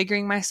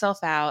figuring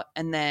myself out.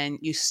 And then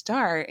you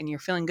start and you're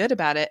feeling good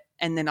about it.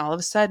 And then all of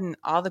a sudden,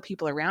 all the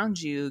people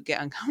around you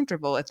get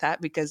uncomfortable with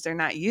that because they're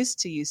not used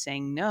to you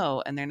saying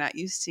no, and they're not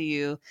used to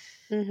you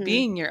Mm-hmm.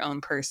 being your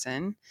own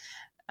person.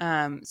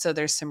 So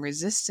there's some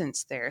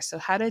resistance there. So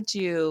how did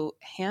you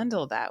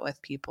handle that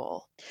with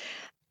people?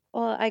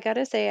 Well, I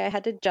gotta say, I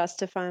had to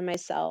justify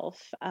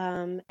myself,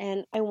 and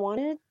I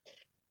wanted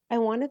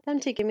them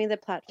to give me the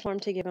platform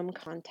to give them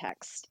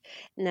context.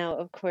 Now,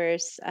 of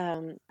course,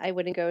 I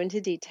wouldn't go into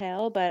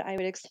detail, but I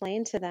would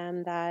explain to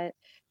them that,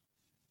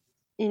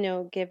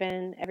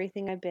 given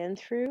everything I've been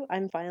through,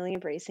 I'm finally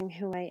embracing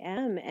who I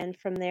am. And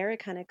from there,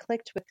 it kind of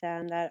clicked with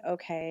them that,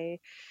 okay,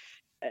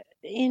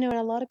 and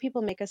a lot of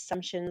people make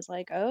assumptions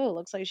like, oh,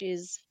 looks like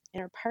she's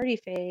in her party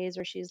phase,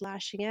 or she's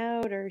lashing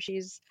out, or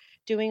she's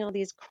doing all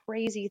these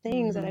crazy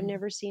things that I've Mm-hmm.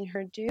 never seen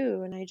her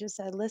do. And I just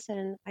said,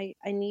 listen, I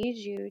need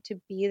you to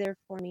be there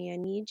for me. I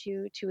need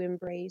you to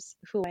embrace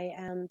who I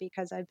am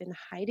because I've been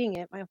hiding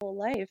it my whole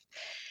life.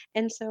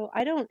 And so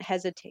I don't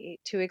hesitate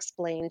to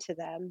explain to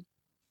them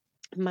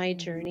my Mm-hmm.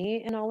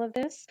 journey in all of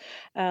this,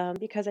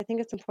 because I think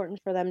it's important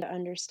for them to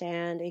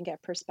understand and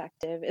get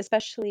perspective,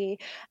 especially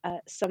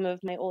some of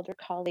my older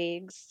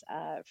colleagues,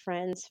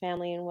 friends,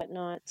 family, and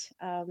whatnot.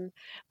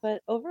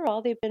 But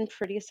overall, they've been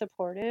pretty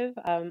supportive.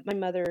 My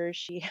mother,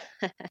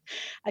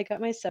 I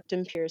got my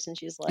septum pierced, and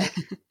she's like,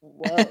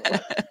 whoa.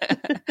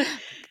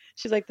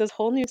 She's like, this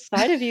whole new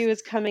side of you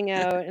is coming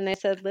out. And I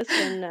said,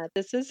 listen,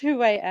 this is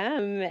who I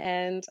am,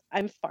 and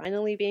I'm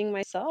finally being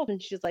myself. And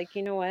she's like,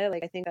 you know what?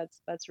 Like, I think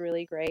that's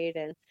really great.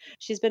 And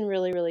she's been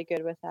really, really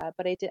good with that.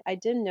 But I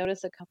did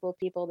notice a couple of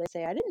people, they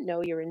say, I didn't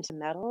know you're into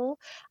metal.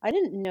 I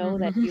didn't know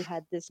that Mm-hmm. you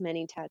had this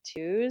many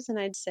tattoos. And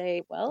I'd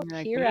say, well, You're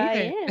like, here me I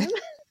either.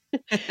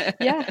 am.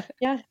 Yeah,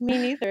 yeah, me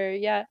neither.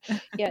 Yeah,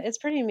 yeah, it's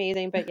pretty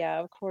amazing. But yeah,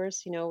 of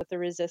course, with the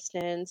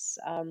resistance,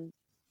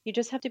 you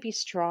just have to be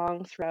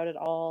strong throughout it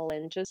all,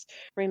 and just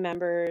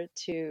remember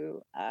to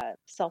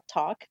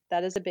self-talk.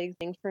 That is a big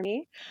thing for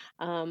me.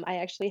 I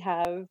actually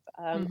have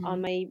Mm-hmm.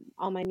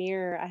 on my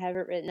mirror, I have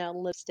it written out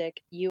in lipstick,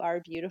 "You are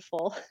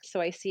beautiful."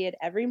 So I see it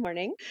every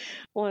morning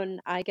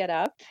when I get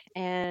up,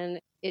 and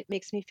it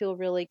makes me feel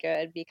really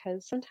good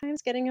because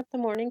sometimes getting up in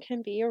the morning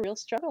can be a real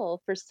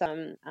struggle for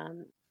some.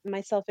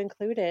 Myself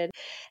included.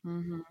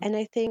 Mm-hmm. And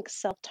I think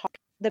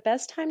the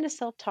best time to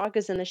self talk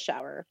is in the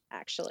shower,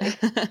 actually.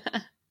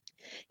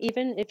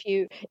 Even if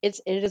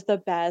it is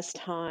the best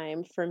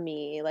time for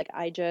me. Like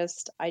I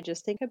just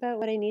think about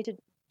what I need to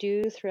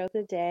do throughout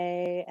the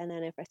day. And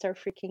then if I start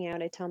freaking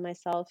out, I tell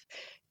myself,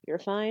 you're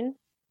fine.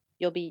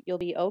 You'll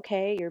be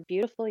okay. You're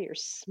beautiful. You're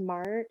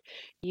smart.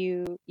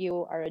 You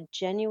are a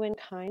genuine,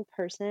 kind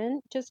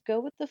person. Just go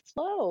with the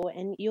flow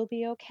and you'll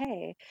be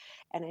okay.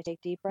 And I take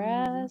deep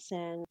Mm-hmm. breaths,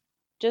 and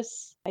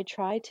just I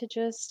try to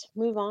just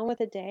move on with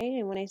the day.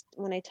 And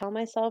when I tell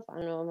myself I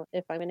don't know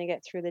if I'm going to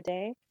get through the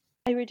day,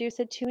 I reduce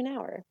it to an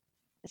hour.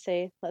 I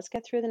say, let's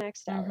get through the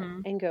next hour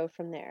Mm-hmm. and go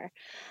from there.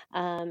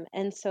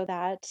 And so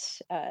that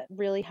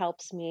really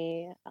helps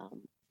me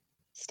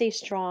stay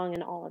strong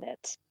in all of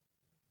it.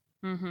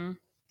 Mm-hmm.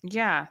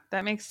 Yeah,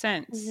 that makes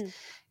sense. Hmm.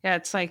 Yeah,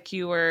 it's like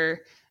you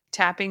were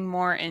tapping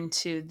more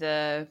into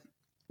the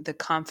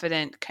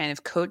confident kind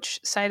of coach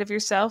side of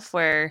yourself,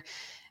 where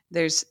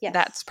that's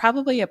Yes.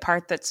 probably a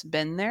part that's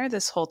been there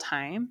this whole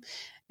time.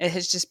 It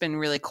has just been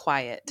really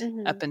quiet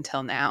Hmm. up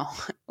until now,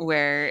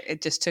 where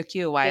it just took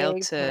you a while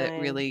Big to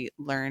time. really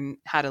learn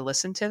how to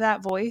listen to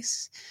that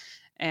voice,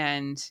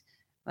 and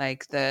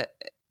like the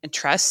and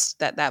trust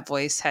that that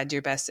voice had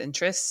your best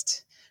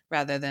interest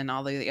rather than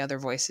all the other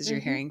voices you're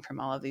Hmm. hearing from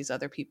all of these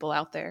other people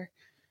out there.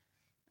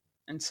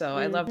 And so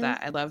I love Hmm.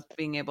 that. I love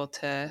being able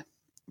to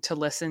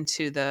listen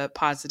to the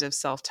positive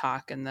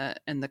self-talk and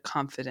the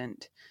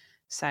confident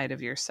side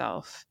of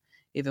yourself,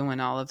 even when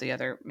all of the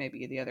other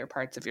maybe the other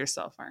parts of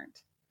yourself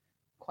aren't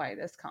quite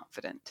as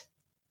confident.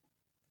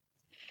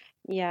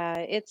 Yeah,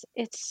 it's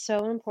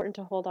so important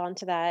to hold on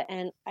to that.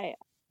 And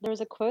there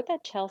was a quote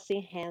that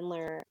Chelsea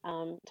Handler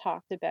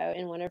talked about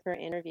in one of her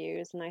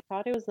interviews, and I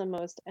thought it was the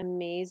most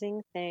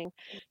amazing thing.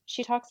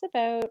 She talks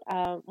about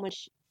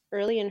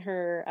early in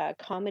her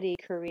comedy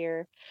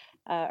career,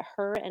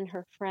 her and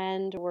her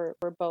friend were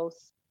both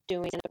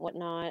doing and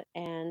whatnot,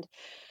 and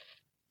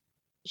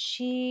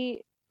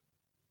she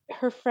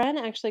her friend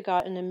actually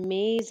got an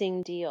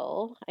amazing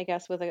deal, I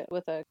guess, with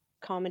a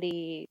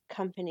comedy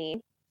company.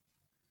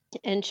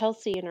 And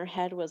Chelsea in her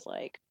head was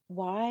like,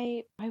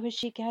 why would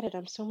she get it?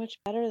 I'm so much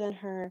better than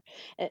her.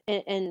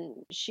 And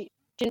she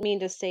didn't mean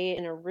to say it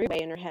in a rude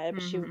way in her head,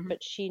 but she Mm-hmm.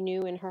 but she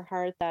knew in her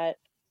heart that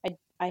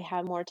I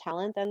have more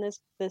talent than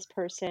this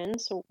person,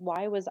 so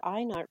why was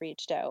I not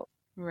reached out?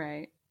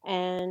 Right.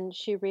 And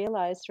she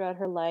realized throughout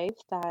her life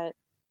that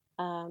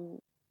um,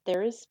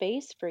 there is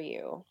space for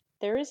you.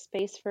 There is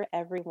space for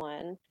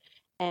everyone,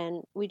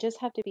 and we just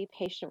have to be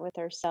patient with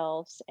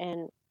ourselves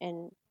and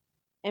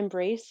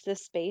embrace the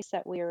space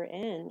that we are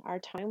in. Our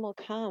time will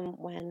come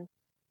when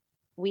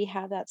we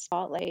have that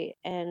spotlight.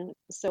 And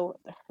so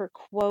her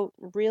quote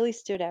really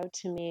stood out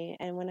to me.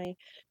 And when I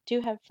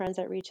do have friends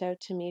that reach out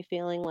to me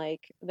feeling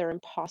like they're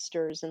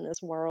imposters in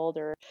this world,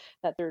 or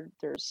that they're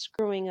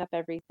screwing up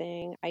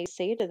everything, I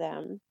say to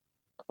them,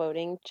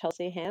 quoting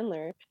Chelsea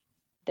Handler,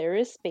 there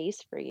is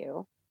space for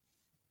you.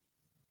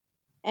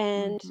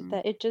 And Mm-hmm.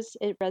 that it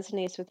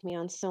resonates with me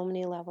on so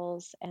many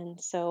levels. And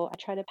so I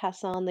try to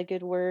pass on the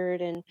good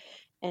word and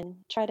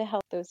try to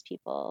help those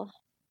people,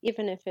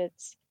 even if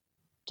it's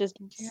just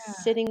Yeah.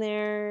 sitting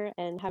there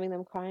and having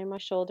them cry on my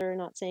shoulder,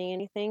 not saying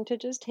anything, to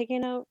just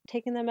taking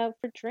them out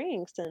for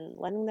drinks and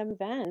letting them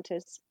vent.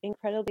 It's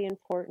incredibly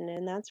important.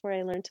 And that's where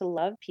I learned to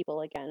love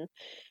people again.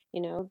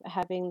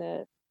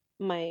 Having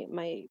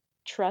my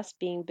trust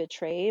being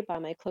betrayed by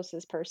my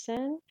closest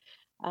person,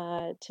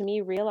 to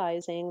me,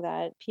 realizing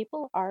that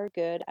people are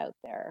good out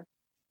there.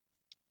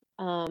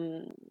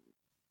 Um,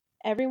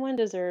 Everyone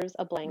deserves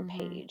a blank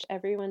Mm-hmm. page.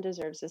 Everyone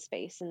deserves a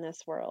space in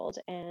this world.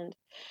 And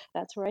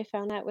that's where I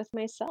found that with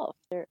myself.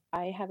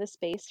 I have a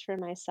space for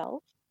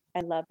myself.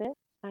 I love it.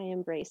 I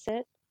embrace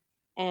it.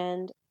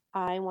 And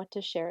I want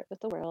to share it with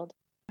the world.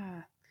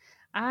 Yeah.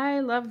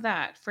 I love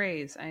that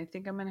phrase. I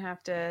think I'm gonna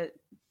have to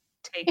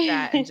take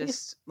that and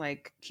just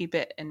like keep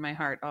it in my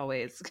heart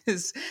always,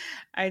 because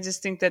I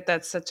just think that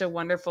that's such a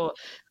wonderful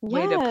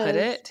way to put Yes.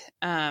 it.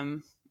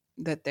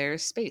 That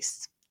there's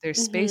space.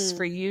 There's space Hmm.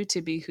 for you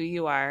to be who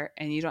you are,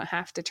 and you don't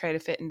have to try to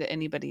fit into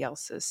anybody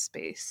else's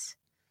space.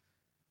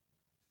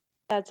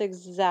 That's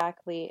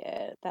exactly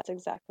it. That's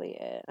exactly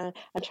it. I'm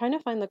trying to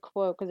find the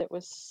quote because it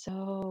was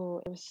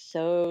so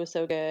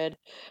good.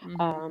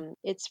 Hmm.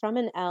 It's from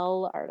an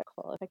Elle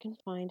article. If I can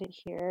find it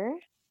here,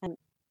 I'm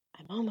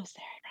I'm almost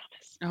there, I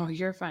promise. Oh,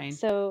 you're fine.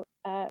 So,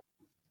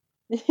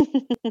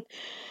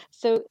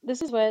 so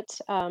this is what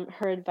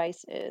her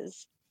advice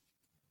is.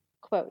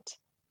 Quote,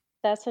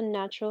 that's a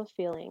natural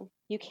feeling.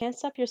 You can't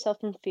stop yourself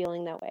from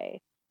feeling that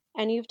way.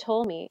 And you've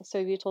told me, so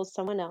you told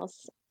someone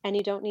else, and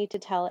you don't need to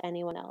tell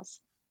anyone else.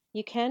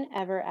 You can't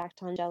ever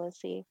act on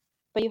jealousy,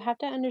 but you have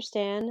to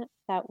understand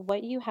that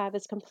what you have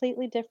is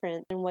completely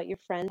different than what your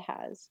friend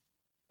has.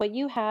 What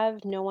you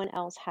have, no one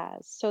else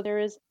has. So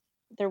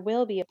there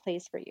will be a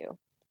place for you.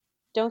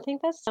 Don't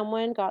think that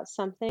someone got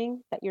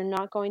something that you're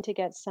not going to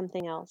get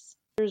something else.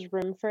 There's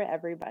room for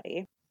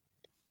everybody.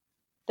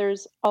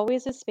 There's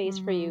always a space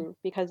for Hmm. you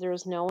because there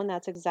is no one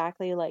that's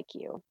exactly like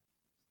you.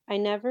 I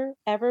never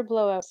ever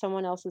blow out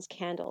someone else's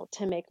candle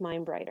to make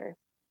mine brighter.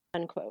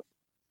 Unquote.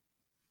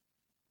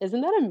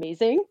 Isn't that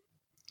amazing?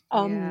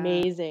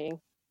 Yeah.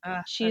 Amazing.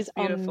 That's She's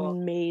beautiful.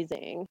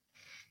 amazing.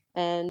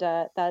 And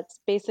that's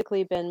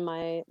basically been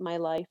my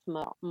life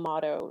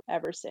motto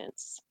ever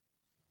since.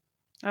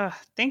 Oh,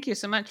 thank you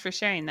so much for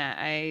sharing that.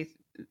 I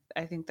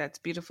think that's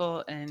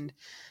beautiful and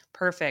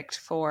perfect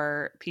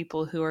for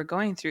people who are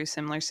going through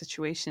similar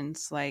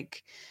situations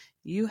like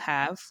you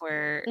have,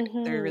 where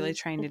they're really Mhm.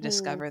 trying to Mhm.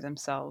 discover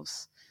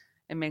themselves.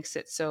 It makes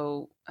it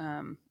so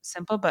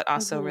simple, but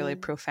also really Mhm.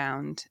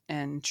 profound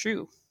and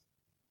true.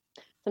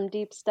 Some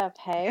deep stuff,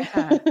 hey.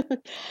 Yeah,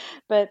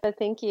 But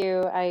thank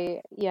you.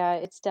 Yeah,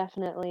 it's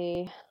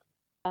definitely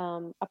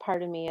a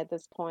part of me at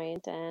this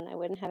point, and I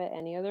wouldn't have it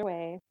any other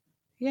way.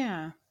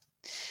 yeah.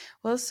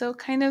 Well, so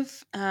kind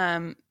of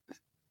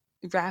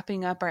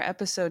wrapping up our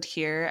episode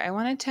here, I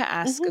wanted to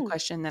ask a Mhm.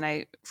 question that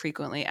I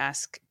frequently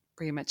ask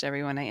pretty much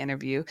everyone I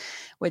interview,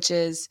 which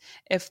is,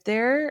 if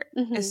there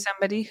is Mhm.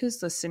 somebody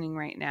who's listening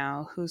right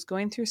now who's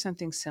going through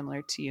something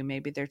similar to you,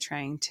 maybe they're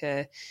trying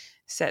to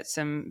set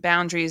some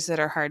boundaries that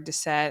are hard to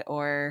set,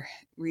 or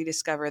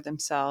rediscover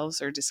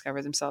themselves or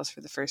discover themselves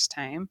for the first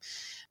time,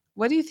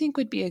 what do you think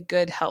would be a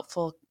good,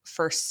 helpful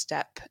first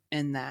step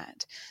in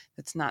that?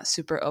 That's not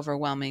super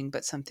overwhelming,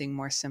 but something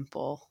more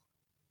simple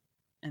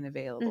and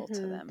available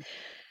to Mhm. them.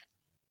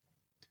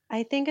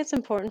 I think it's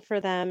important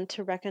for them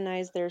to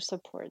recognize their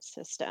support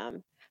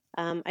system.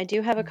 I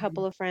do have a Mhm.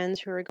 couple of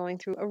friends who are going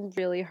through a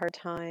really hard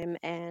time,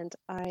 and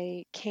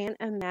I can't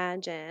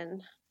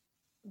imagine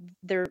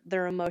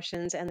their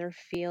emotions and their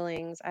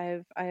feelings.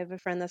 I have a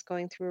friend that's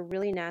going through a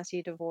really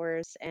nasty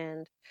divorce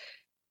and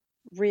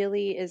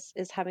really is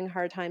having a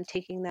hard time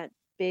taking that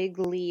big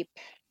leap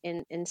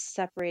in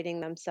separating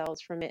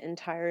themselves from it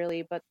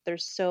entirely, but they're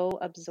so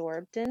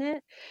absorbed in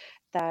it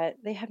that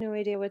they have no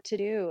idea what to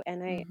do.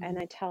 And I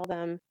Mhm. tell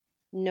them,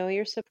 know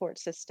your support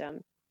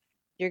system.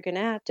 You're going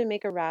to have to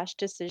make a rash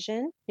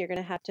decision. You're going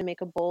to have to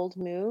make a bold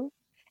move.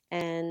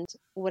 And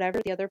whatever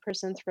the other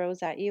person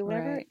throws at you,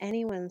 whatever Right.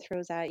 anyone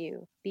throws at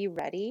you, be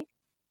ready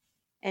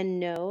and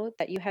know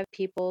that you have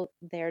people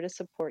there to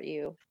support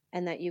you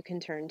and that you can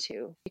turn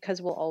to,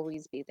 because we'll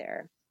always be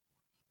there.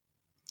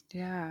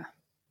 Yeah.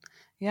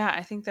 Yeah,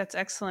 I think that's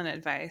excellent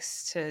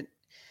advice, to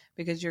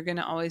because you're going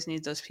to always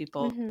need those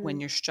people when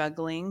Mhm. you're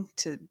struggling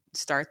to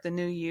start the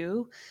new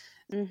you,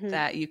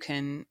 Mhm. that you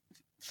can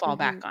fall Mhm.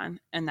 back on,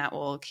 and that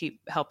will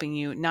keep helping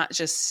you not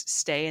just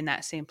stay in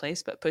that same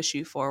place but push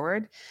you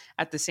forward,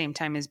 at the same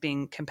time as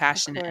being Of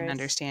compassionate and course.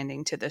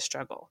 understanding to the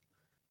struggle.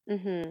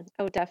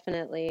 Oh,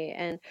 definitely.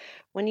 And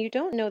when you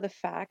don't know the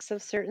facts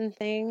of certain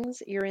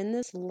things, you're in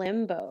this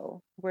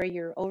limbo where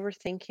you're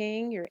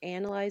overthinking, you're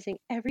analyzing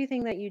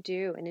everything that you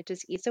do, and it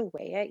just eats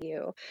away at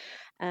you.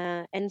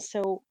 And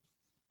so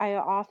I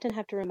often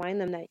have to remind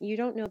them that you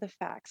don't know the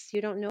facts.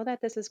 You don't know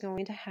that this is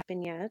going to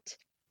happen yet.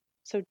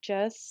 So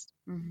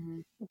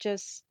Hmm.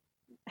 just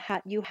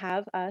you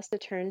have us to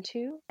turn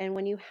to, and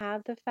when you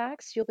have the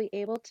facts, you'll be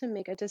able to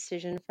make a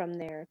decision from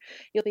there.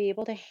 You'll be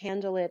able to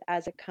handle it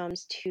as it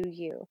comes to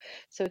you.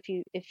 So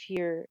if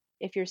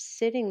you're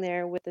sitting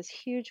there with this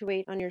huge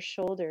weight on your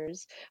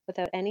shoulders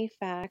without any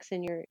facts,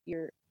 and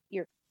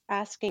you're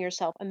asking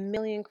yourself a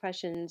million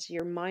questions,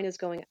 your mind is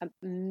going a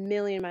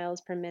million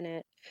miles per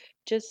minute,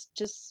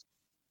 just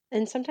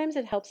and sometimes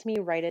it helps me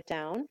write it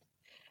down,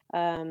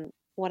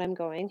 what I'm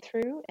going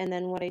through. And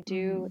then what I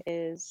do Hmm.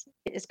 is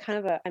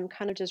kind of I'm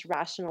kind of just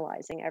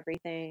rationalizing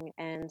everything.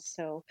 And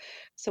so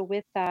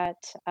with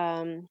that,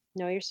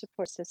 know your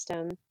support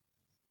system,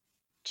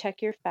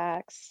 check your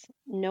facts,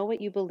 know what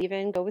you believe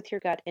in, go with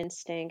your gut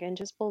instinct, and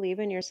just believe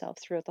in yourself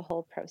throughout the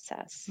whole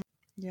process.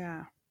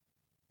 Yeah.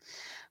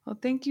 Well,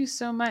 thank you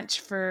so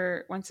much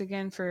for once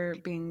again for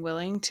being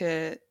willing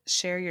to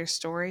share your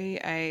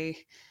story. I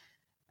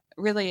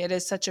really, it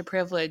is such a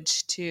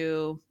privilege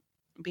to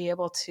be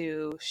able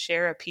to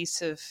share a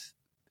piece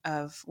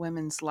of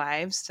women's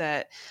lives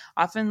that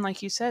often,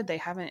 like you said, they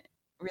haven't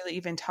really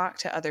even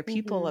talked to other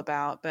people Hmm.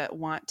 about, but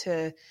want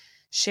to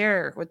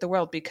share with the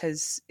world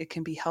because it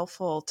can be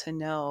helpful to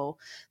know.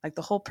 Like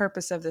the whole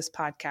purpose of this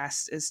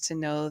podcast is to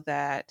know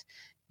that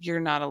you're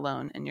not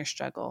alone in your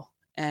struggle,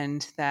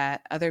 and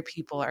that other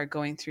people are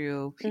going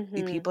through,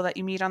 the Hmm. people that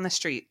you meet on the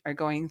street are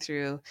going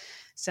through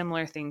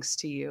similar things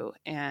to you.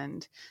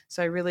 And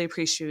so I really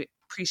appreciate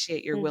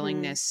your Hmm.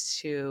 willingness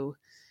to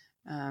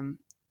um,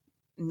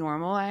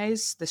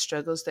 normalize the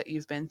struggles that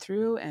you've been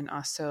through, and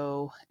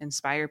also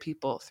inspire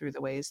people through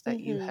the ways that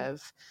you Hmm.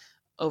 have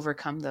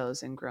overcome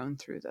those and grown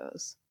through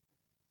those.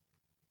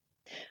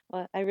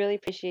 Well, I really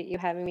appreciate you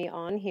having me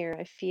on here.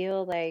 I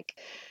feel like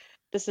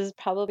this is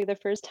probably the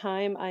first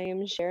time I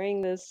am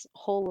sharing this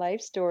whole life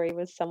story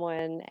with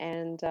someone,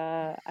 and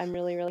I'm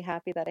really, really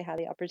happy that I had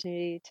the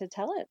opportunity to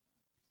tell it.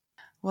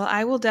 Well,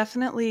 I will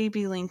definitely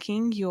be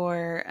linking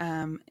your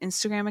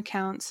Instagram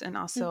accounts, and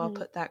also I'll Hmm.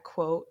 put that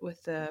quote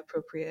with the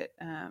appropriate,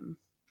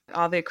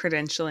 all the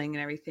credentialing and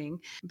everything.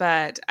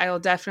 But I will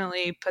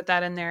definitely put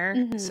that in there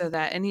Hmm. so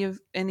that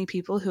any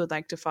people who would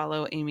like to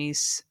follow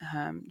Amy's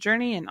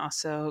journey and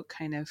also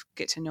kind of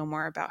get to know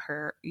more about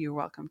her, you're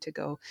welcome to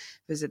go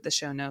visit the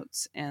show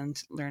notes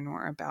and learn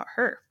more about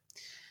her.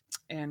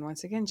 And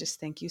once again,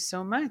 just thank you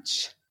so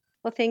much.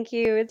 Well, thank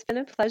you. It's been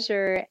a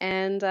pleasure,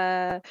 and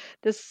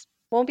this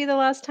won't be the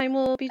last time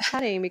we'll be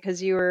chatting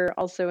because you are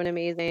also an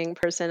amazing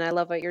person. I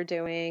love what you're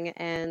doing,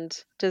 and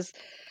just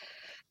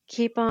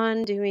keep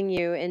on doing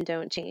you and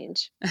don't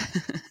change.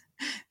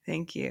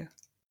 Thank you.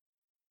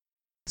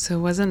 So,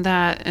 wasn't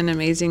that an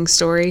amazing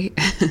story?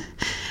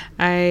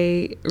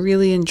 I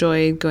really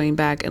enjoyed going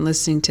back and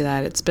listening to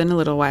that. It's been a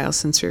little while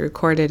since we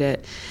recorded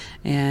it,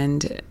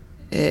 and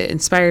it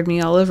inspired me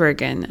all over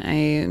again. I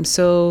am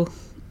so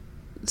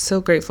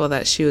grateful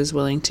that she was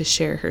willing to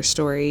share her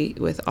story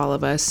with all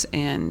of us,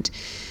 and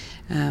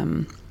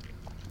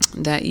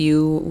that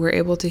you were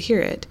able to hear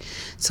it.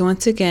 So,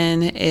 once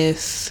again,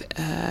 if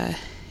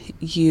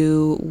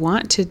you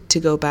want to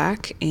go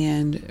back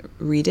and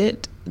read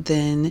it,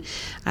 then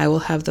I will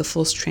have the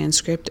full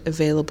transcript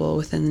available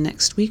within the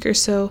next week or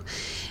so.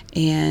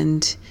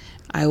 And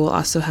I will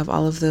also have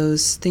all of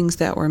those things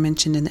that were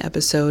mentioned in the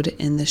episode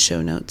in the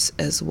show notes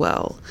as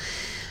well.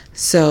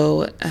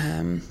 So,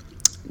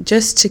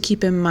 just to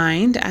keep in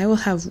mind, I will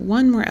have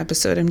one more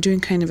episode. I'm doing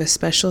kind of a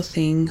special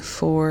thing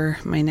for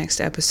my next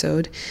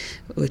episode,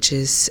 which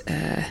is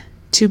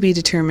to be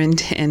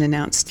determined and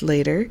announced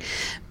later.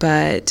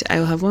 But I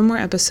will have one more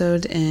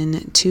episode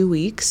in 2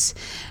 weeks.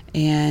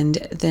 And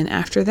then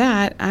after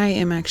that, I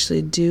am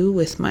actually due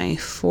with my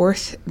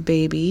fourth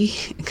baby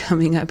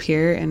coming up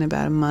here in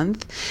about a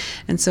month.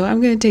 And so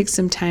I'm going to take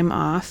some time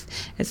off.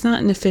 It's not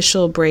an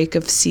official break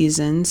of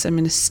seasons. I'm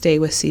going to stay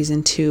with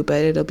season 2,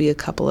 but it'll be a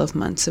couple of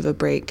months of a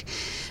break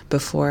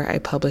before I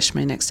publish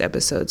my next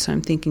episode. So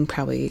I'm thinking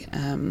probably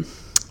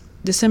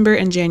December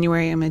and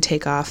January I'm going to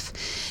take off,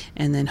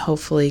 and then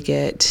hopefully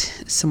get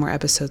some more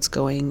episodes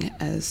going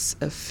as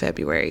of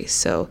February.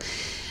 So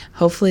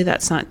hopefully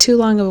that's not too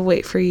long of a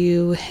wait for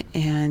you,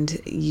 and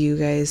you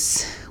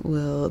guys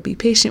will be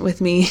patient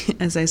with me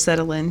as I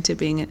settle into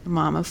being a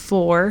mom of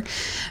 4.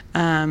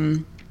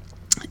 And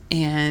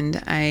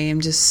I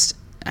am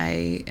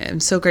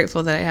so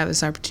grateful that I have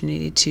this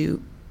opportunity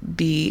to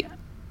be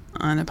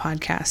on a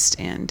podcast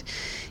and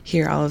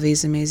hear all of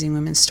these amazing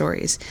women's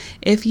stories.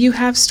 If you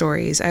have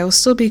stories, I will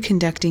still be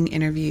conducting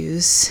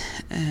interviews.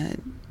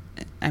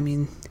 I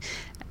mean,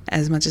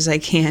 as much as I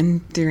can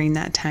during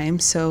that time.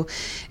 So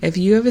if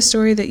you have a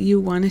story that you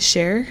want to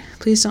share,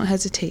 please don't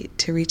hesitate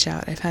to reach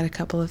out. I've had a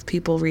couple of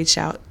people reach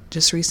out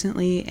just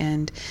recently,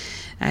 and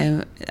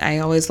I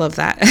always love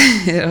that.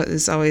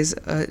 It's always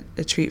a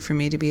treat for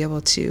me to be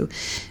able to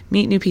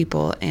meet new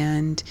people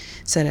and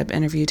set up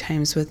interview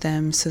times with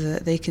them so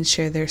that they can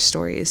share their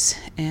stories.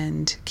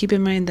 And keep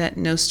in mind that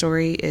no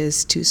story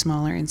is too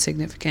small or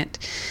insignificant.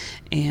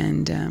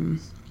 And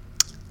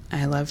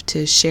I love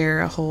to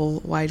share a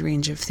whole wide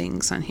range of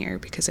things on here,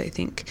 because I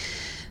think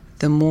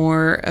the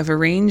more of a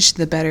range,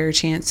 the better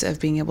chance of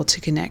being able to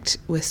connect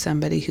with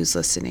somebody who's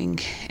listening.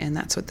 And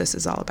that's what this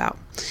is all about.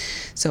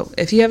 So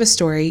if you have a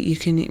story, you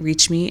can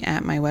reach me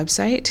at my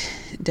website,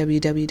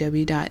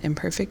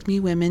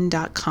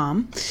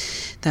 www.imperfectmewomen.com.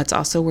 That's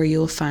also where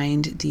you'll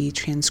find the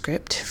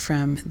transcript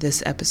from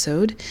this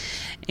episode.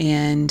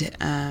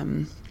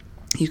 And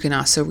you can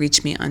also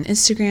reach me on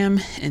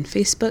Instagram and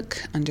Facebook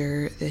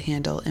under the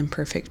handle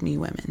Imperfect Me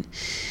Women.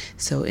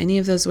 So any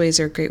of those ways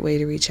are a great way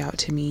to reach out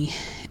to me.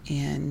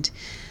 And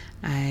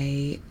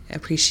I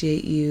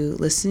appreciate you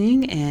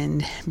listening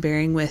and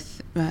bearing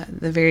with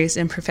the various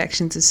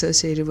imperfections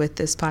associated with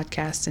this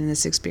podcast and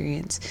this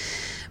experience.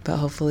 But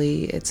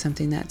hopefully it's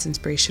something that's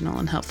inspirational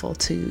and helpful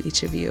to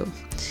each of you.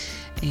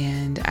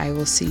 And I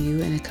will see you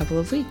in a couple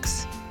of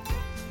weeks.